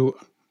when you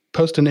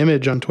post an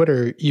image on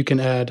Twitter, you can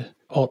add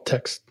alt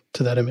text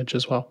to that image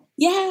as well.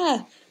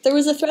 Yeah, there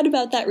was a thread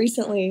about that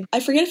recently. I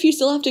forget if you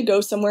still have to go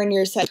somewhere in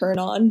your set turn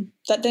on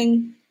that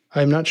thing.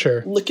 I'm not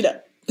sure. Look it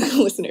up,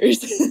 listeners.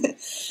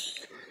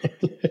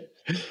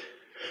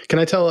 Can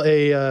I tell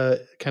a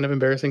kind of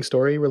embarrassing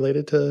story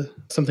related to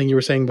something you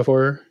were saying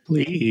before?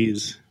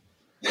 Please.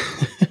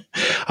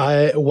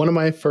 One of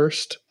my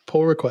first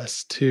pull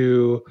requests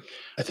to,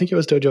 I think it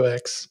was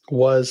DojoX,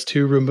 was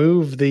to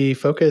remove the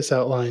focus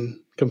outline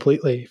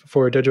completely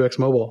for DojoX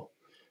Mobile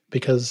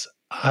because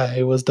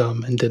I was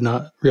dumb and did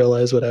not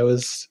realize what I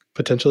was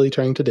potentially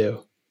trying to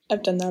do.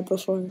 I've done that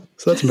before.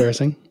 So that's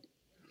embarrassing.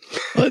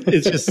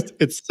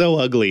 It's so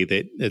ugly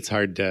that it's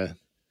hard to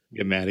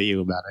get mad at you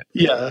about it.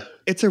 Yeah.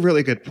 It's a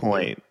really good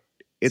point.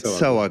 It's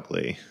so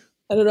ugly.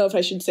 I don't know if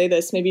I should say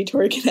this. Maybe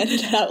Tori can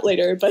edit it out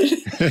later, but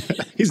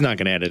He's not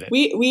going to edit it.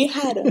 we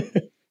had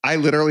I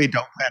literally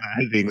don't plan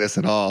on editing this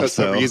at all.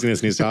 So we're using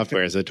this new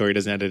software, so Tori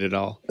doesn't edit it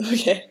all.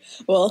 Okay.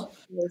 Well,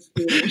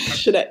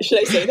 should I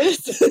say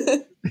this?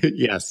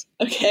 Yes.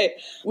 Okay.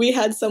 We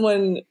had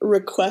someone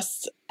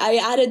request. I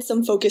added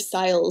some focus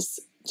styles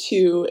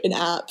to an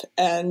app,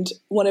 and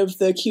one of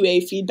the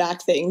QA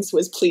feedback things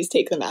was please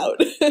take them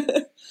out.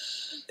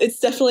 It's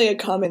definitely a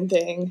common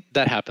thing.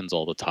 That happens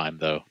all the time,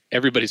 though.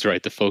 Everybody's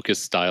right. The focus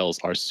styles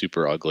are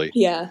super ugly.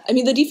 Yeah. I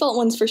mean, the default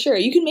ones for sure.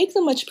 You can make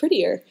them much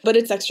prettier, but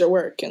it's extra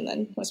work, and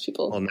then most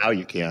people... Well, now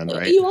you can,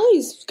 right? You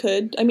always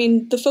could. I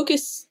mean, the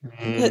focus...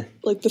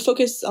 Like, the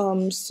focus...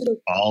 sort of,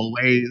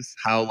 always?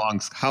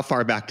 How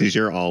far back does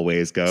your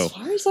always go? as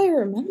far as I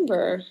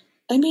remember...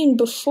 I mean,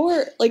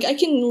 before, like, I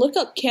can look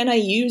up can I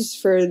use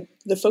for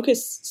the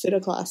Focus pseudo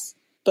class,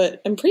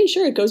 but I'm pretty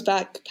sure it goes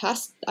back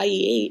past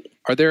IE8.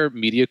 Are there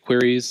media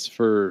queries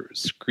for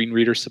screen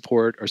reader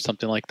support or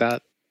something like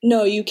that?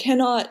 No, you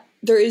cannot.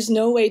 There is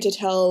no way to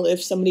tell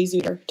if somebody's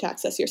using to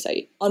access your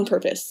site on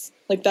purpose.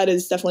 Like, that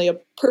is definitely a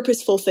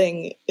purposeful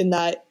thing in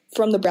that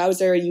from the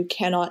browser, you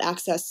cannot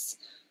access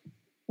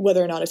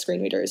whether or not a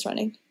screen reader is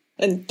running.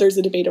 And there's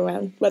a debate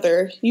around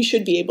whether you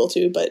should be able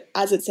to, but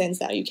as it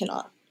stands now, you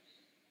cannot.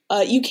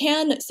 You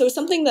can, so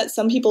something that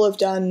some people have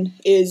done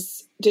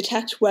is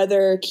detect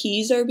whether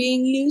keys are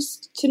being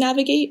used to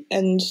navigate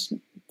and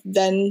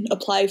then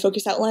apply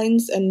focus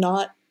outlines and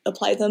not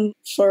apply them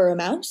for a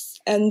mouse.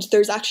 And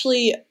there's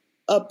actually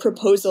a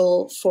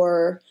proposal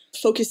for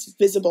Focus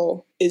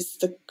Visible is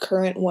the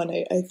current one,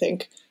 I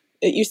think.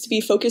 It used to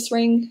be Focus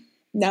Ring,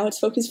 now it's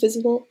Focus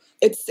Visible.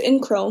 It's in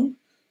Chrome,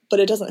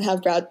 but it doesn't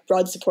have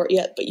broad support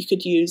yet, but you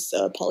could use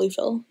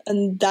polyfill.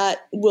 And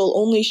that will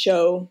only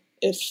show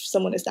if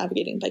someone is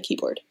navigating by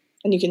keyboard.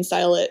 And you can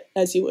style it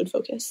as you would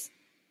Focus.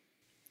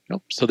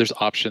 Nope. So there's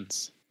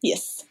options.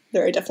 Yes,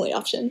 there are definitely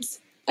options.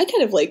 I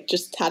kind of like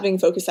just having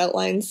focus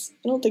outlines.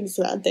 I don't think it's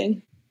a bad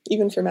thing,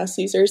 even for mouse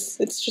users.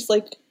 It's just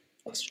like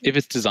extra. If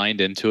it's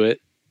designed into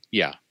it,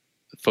 yeah,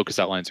 focus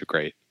outlines are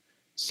great.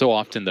 So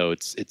often, though,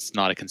 it's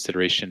not a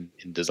consideration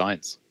in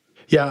designs.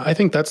 Yeah, I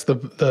think that's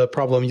the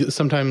problem.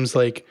 Sometimes,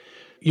 like,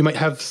 you might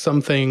have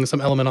some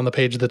element on the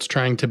page that's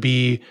trying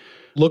to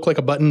look like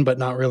a button, but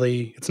not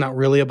really. It's not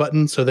really a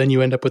button. So then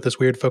you end up with this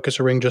weird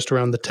focuser ring just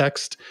around the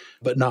text,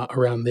 but not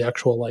around the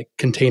actual like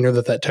container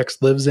that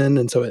text lives in.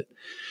 And so it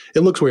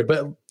looks weird.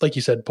 But like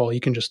you said, Paul, you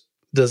can just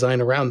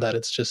design around that.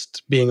 It's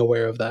just being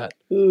aware of that.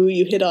 Ooh,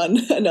 you hit on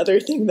another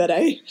thing that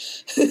I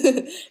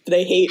that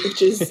I hate,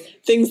 which is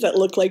things that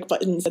look like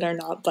buttons and are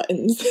not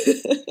buttons.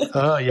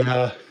 Oh,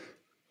 yeah.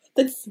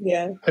 That's,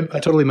 yeah. I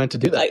totally meant to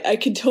do that. I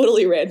could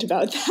totally rant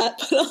about that,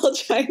 but I'll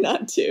try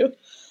not to.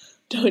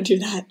 Don't do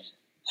that.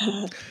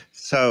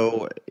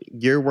 So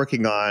you're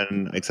working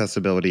on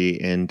accessibility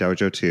in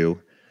Dojo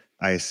 2.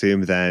 I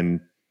assume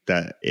then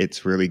that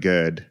it's really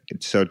good.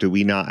 So do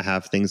we not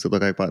have things that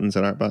look like buttons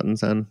that aren't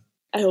buttons then?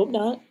 I hope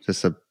not.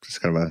 Just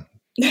kind of a...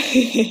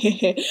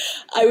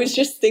 I was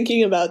just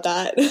thinking about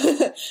that.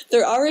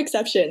 There are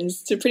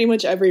exceptions to pretty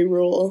much every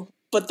rule,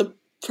 but the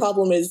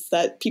problem is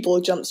that people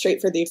jump straight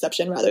for the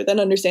exception rather than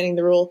understanding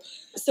the rule.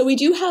 So we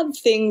do have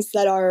things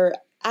that are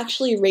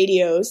actually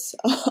radios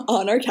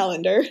on our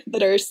calendar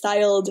that are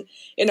styled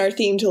in our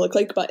theme to look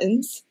like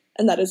buttons,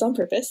 and that is on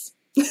purpose.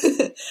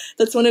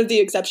 That's one of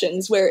the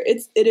exceptions where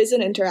it is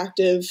an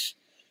interactive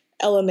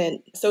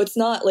element. So it's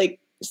not like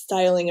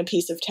styling a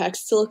piece of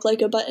text to look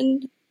like a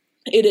button.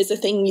 It is a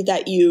thing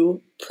that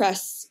you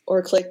press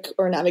or click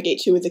or navigate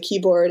to with a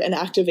keyboard and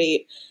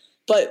activate.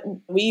 But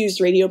we use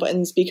radio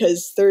buttons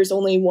because there's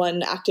only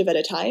one active at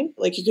a time.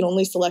 Like, you can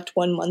only select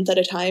 1 month at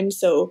a time.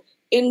 So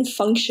in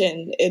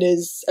function, it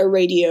is a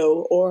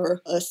radio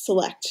or a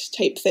select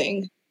type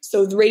thing.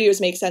 So the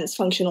radios make sense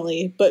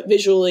functionally, but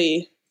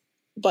visually,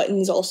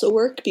 buttons also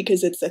work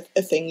because it's a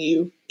thing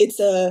you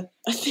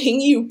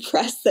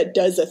press that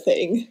does a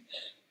thing,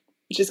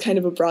 which is kind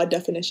of a broad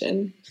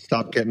definition.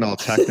 Stop getting all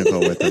technical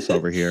with us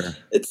over here.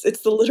 It's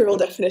the literal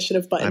definition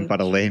of button. I'm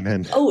but a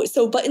layman. Oh,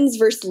 so buttons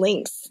versus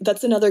links.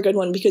 That's another good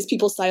one because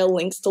people style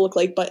links to look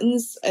like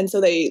buttons, and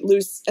so they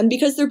lose. And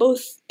because they're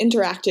both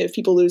interactive,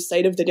 people lose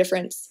sight of the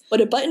difference.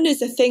 But a button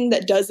is a thing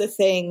that does a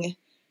thing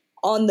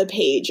on the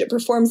page. It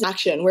performs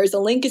action, whereas a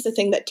link is a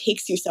thing that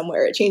takes you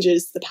somewhere. It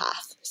changes the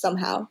path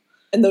somehow,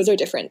 and those are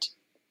different.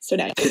 So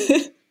now,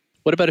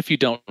 What about if you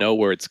don't know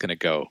where it's going to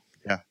go?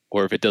 Yeah.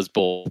 Or if it does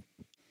both?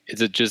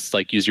 Is it just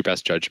like use your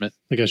best judgment?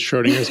 Like a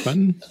Schrodinger's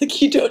button?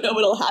 like, you don't know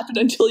what'll happen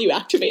until you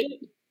activate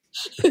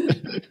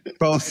it.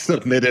 Both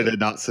submitted and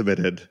not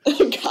submitted.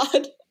 Oh,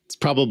 God. It's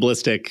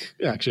probabilistic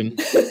action.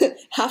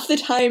 Half the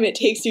time it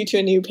takes you to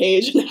a new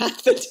page, and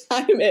half the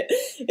time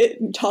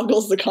it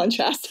toggles the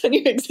contrast on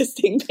your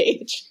existing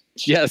page.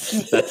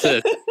 Yes, that's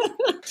it.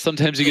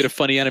 Sometimes you get a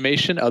funny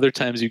animation. Other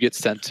times you get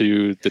sent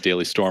to the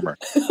Daily Stormer.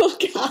 Oh,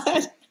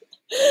 God.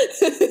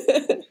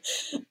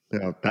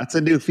 That's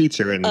a new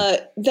feature.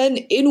 Then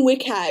in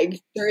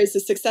WCAG, there is a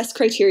success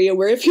criteria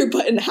where if your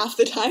button half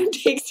the time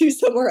takes you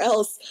somewhere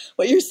else,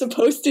 what you're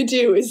supposed to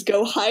do is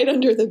go hide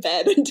under the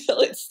bed until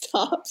it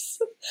stops.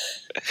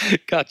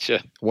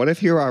 Gotcha. What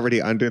if you're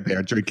already under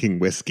there drinking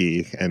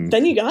whiskey and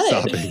then you got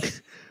sobbing?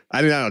 it.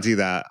 I don't do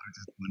that. I'm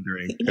just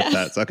wondering if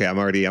that's okay. I'm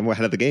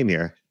ahead of the game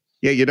here.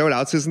 Yeah, you know what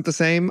else isn't the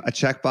same? A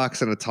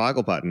checkbox and a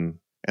toggle button.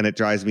 And it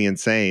drives me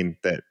insane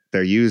that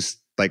they're used,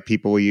 like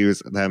people will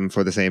use them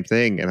for the same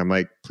thing. And I'm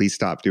like, please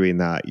stop doing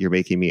that. You're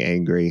making me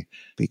angry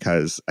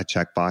because a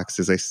checkbox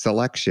is a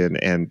selection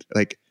and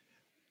like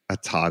a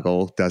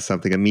toggle does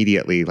something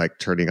immediately, like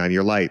turning on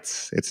your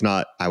lights. It's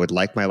not, I would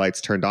like my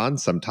lights turned on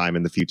sometime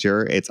in the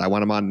future. It's, I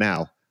want them on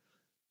now.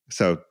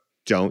 So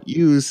don't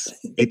use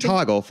a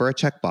toggle for a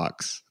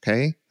checkbox.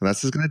 Okay.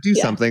 Unless it's going to do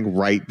something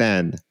right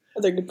then.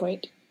 Another good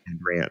point. And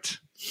rant.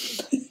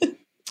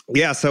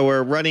 Yeah, so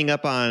we're running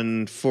up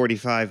on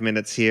 45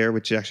 minutes here,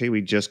 which actually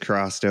we just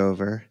crossed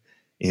over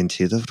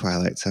into the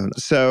Twilight Zone.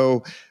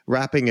 So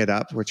wrapping it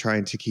up, we're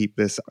trying to keep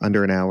this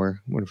under an hour,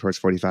 when for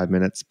 45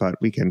 minutes, but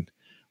we can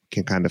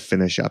kind of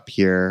finish up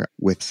here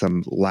with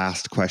some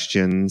last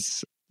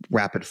questions,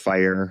 rapid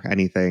fire,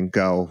 anything,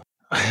 go.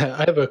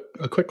 I have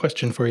a quick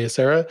question for you,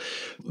 Sarah.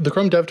 The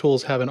Chrome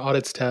DevTools have an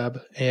audits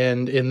tab,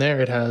 and in there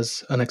it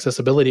has an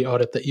accessibility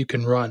audit that you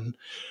can run.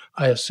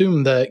 I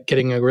assume that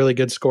getting a really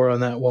good score on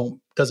that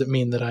doesn't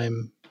mean that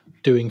I'm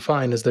doing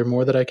fine. Is there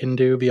more that I can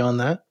do beyond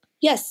that?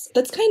 Yes,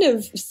 that's kind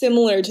of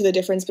similar to the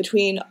difference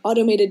between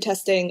automated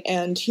testing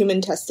and human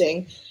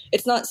testing.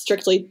 It's not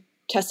strictly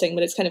testing,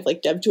 but it's kind of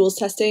like DevTools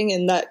testing,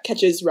 and that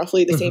catches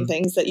roughly the same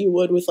things that you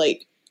would with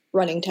like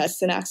running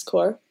tests in Axe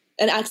Core.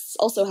 And Axe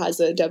also has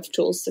a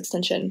DevTools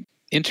extension.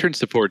 Intern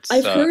supports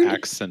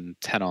Axe and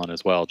Tenon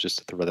as well, just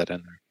to throw that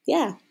in there.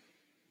 Yeah,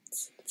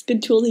 it's a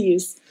good tool to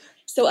use.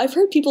 So I've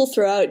heard people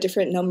throw out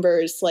different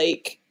numbers,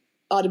 like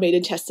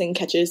automated testing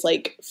catches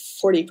like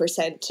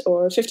 40%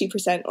 or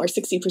 50% or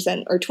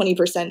 60% or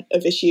 20%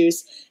 of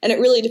issues. And it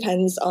really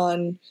depends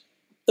on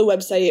the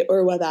website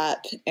or web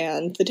app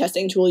and the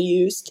testing tool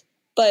used.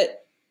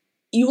 But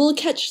you will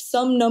catch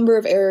some number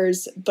of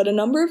errors, but a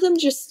number of them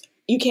just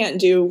you can't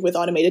do with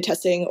automated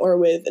testing or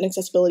with an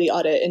accessibility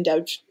audit in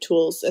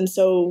DevTools. And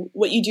so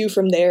what you do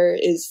from there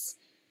is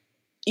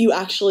you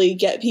actually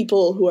get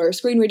people who are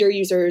screen reader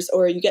users,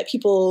 or you get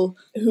people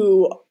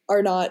who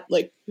are not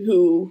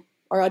who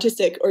are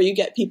autistic, or you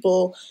get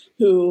people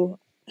who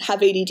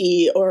have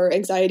ADD or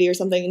anxiety or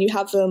something, and you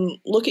have them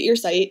look at your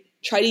site,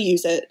 try to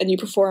use it, and you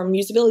perform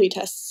usability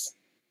tests,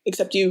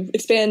 except you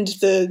expand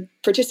the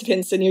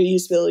participants in your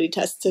usability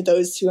tests to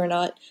those who are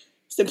not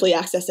simply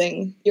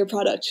accessing your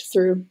product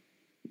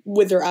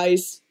with their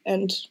eyes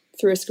and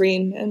through a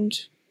screen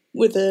and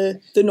with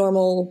the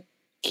normal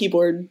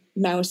keyboard,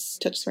 mouse,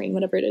 touchscreen,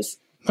 whatever it is.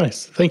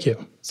 Nice. Thank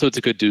you. So it's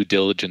a good due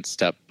diligence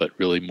step, but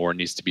really more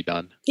needs to be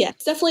done. Yeah,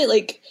 it's definitely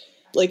like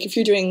if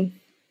you're doing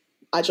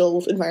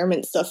agile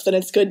environment stuff, then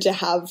it's good to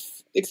have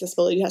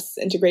accessibility tests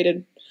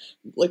integrated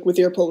like with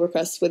your pull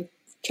requests with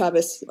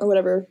Travis or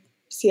whatever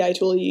CI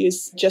tool you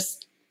use,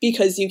 just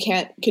because you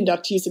can't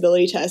conduct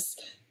usability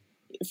tests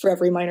for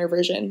every minor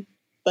version.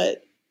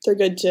 But they're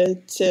good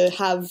to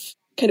have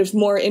kind of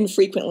more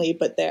infrequently,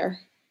 but there.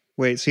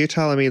 Wait, so you're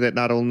telling me that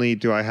not only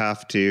do I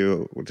have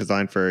to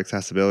design for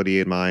accessibility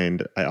in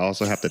mind, I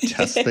also have to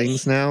test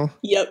things now?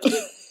 Yep.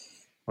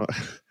 Well,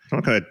 I'm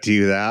not going to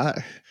do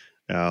that.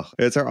 No,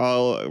 it's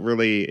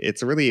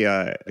really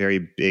a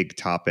very big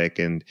topic,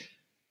 and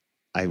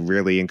I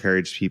really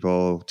encourage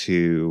people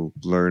to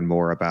learn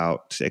more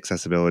about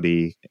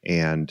accessibility,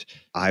 and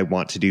I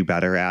want to do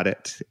better at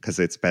it because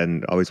it's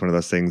been always one of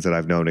those things that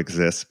I've known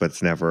exists, but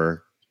it's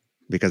never,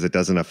 because it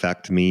doesn't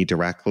affect me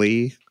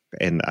directly.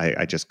 And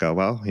I just go,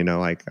 well,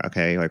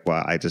 okay,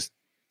 I just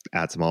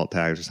add some alt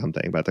tags or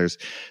something, but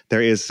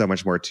there is so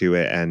much more to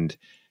it. And,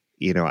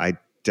 I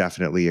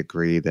definitely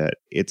agree that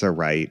it's a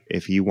right.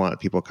 If you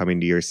want people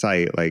coming to your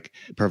site,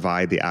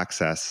 provide the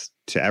access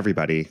to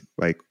everybody.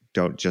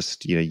 Don't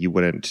just, you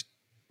wouldn't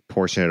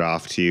portion it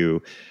off to,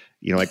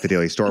 like the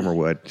Daily Stormer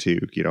would to,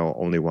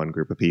 only one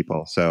group of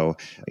people. So,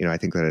 I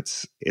think that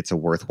it's a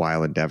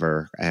worthwhile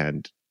endeavor.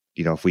 And,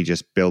 if we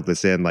just build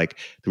this in,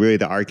 really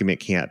the argument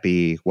can't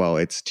be, well,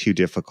 it's too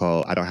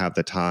difficult, I don't have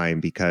the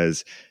time,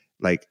 because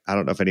I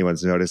don't know if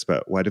anyone's noticed,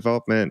 but web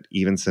development,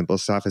 even simple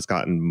stuff, has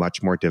gotten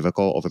much more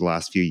difficult over the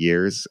last few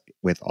years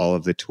with all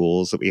of the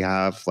tools that we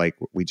have.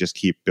 We just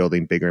keep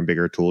building bigger and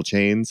bigger tool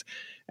chains,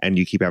 and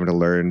you keep having to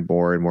learn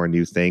more and more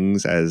new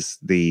things as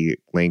the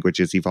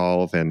languages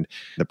evolve and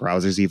the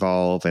browsers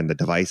evolve and the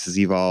devices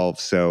evolve.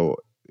 So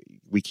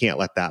we can't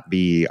let that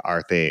be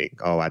our thing.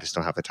 Oh, I just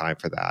don't have the time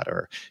for that.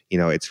 Or,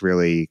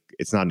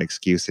 it's not an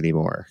excuse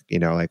anymore.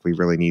 We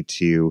really need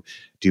to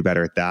do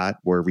better at that.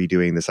 We're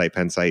redoing the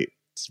SitePen site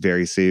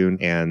very soon,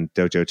 and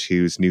Dojo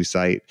 2's new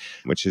site,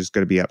 which is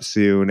going to be up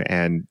soon.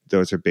 And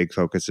those are big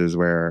focuses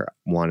where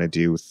I want to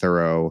do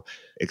thorough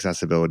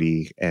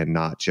accessibility and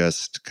not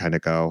just kind of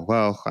go,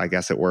 well, I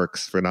guess it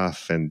works for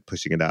enough and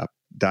pushing it up.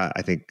 That,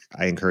 I think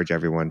I encourage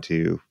everyone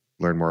to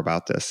learn more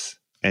about this.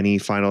 Any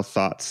final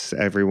thoughts,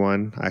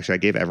 everyone? Actually, I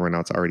gave everyone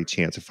else already a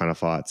chance of final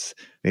thoughts.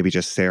 Maybe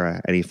just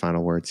Sarah, any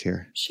final words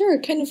here?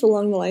 Sure, kind of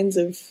along the lines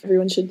of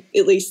everyone should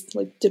at least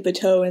dip a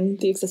toe in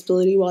the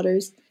accessibility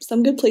waters.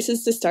 Some good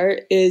places to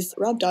start is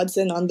Rob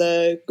Dodson on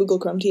the Google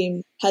Chrome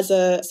team has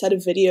a set of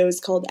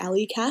videos called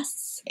Alley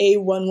Casts,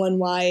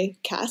 A11Y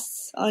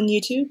Casts on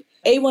YouTube.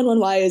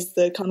 A11Y is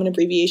the common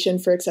abbreviation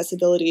for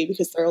accessibility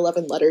because there are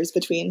 11 letters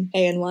between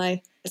A and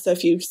Y. So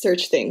if you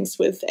search things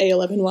with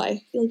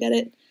A11Y, you'll get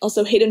it.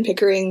 Also, Hayden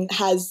Pickering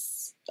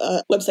has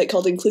a website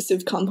called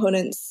Inclusive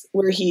Components,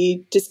 where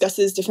he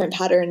discusses different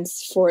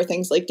patterns for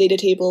things like data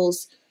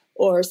tables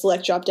or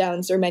select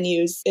dropdowns or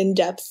menus in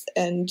depth.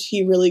 And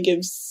he really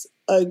gives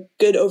a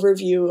good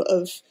overview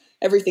of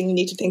everything you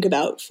need to think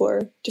about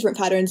for different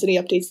patterns, and he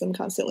updates them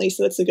constantly.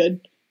 So it's a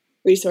good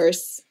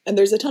resource. And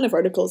there's a ton of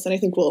articles, and I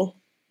think we'll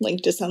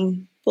link to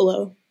some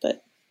below.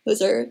 But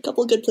those are a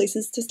couple good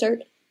places to start.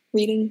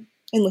 reading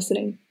and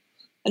listening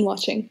and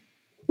watching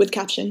with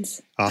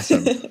captions.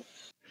 Awesome.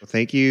 Well,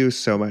 thank you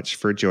so much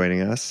for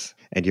joining us.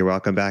 And you're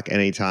welcome back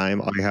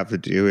anytime. All you have to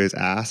do is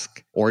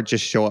ask or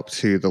just show up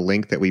to the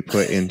link that we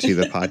put into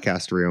the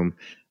podcast room.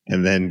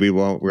 And then we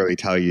won't really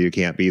tell you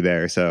can't be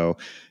there. So,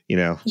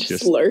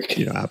 just lurk.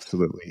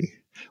 Absolutely.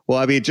 Well,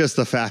 I mean, just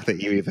the fact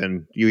that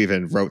you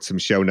even wrote some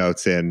show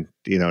notes in,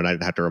 and I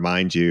didn't have to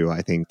remind you,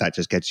 I think that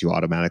just gets you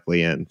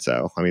automatically in.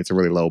 So, I mean, it's a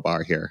really low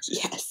bar here.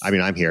 Yes. I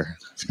mean, I'm here.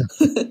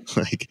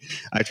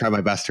 I try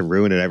my best to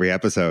ruin it every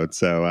episode.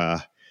 So,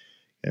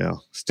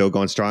 still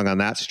going strong on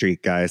that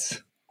streak,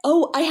 guys.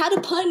 Oh, I had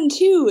a pun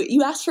too.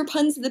 You asked for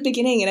puns at the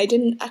beginning and I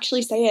didn't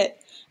actually say it.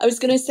 I was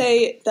going to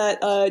say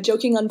that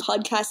joking on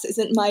podcasts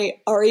isn't my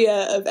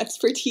area of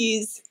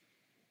expertise.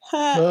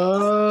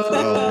 Oh,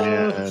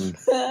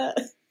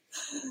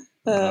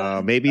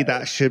 man. Maybe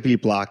that should be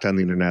blocked on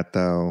the internet,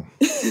 though.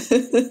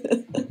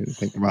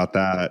 Think about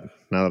that.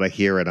 Now that I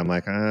hear it, I'm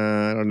like,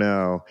 I don't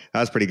know. That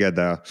was pretty good,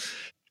 though.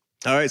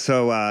 All right.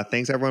 So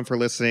thanks, everyone, for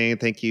listening.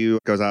 Thank you.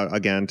 Goes out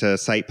again to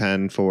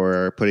SitePen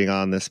for putting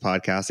on this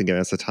podcast and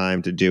giving us the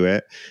time to do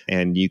it.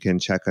 And you can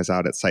check us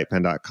out at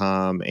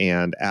sitepen.com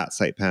and at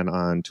SitePen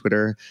on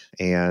Twitter.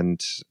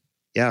 And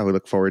yeah, we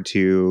look forward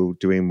to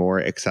doing more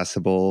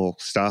accessible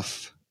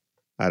stuff.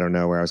 I don't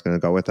know where I was going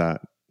to go with that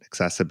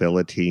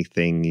accessibility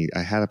thing. I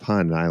had a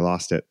pun and I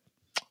lost it.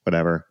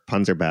 Whatever.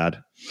 Puns are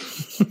bad.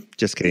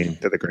 Just kidding.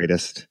 They're the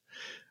greatest.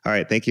 All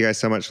right. Thank you guys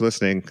so much for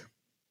listening.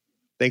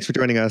 Thanks for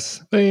joining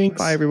us. Thanks.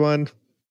 Bye, everyone.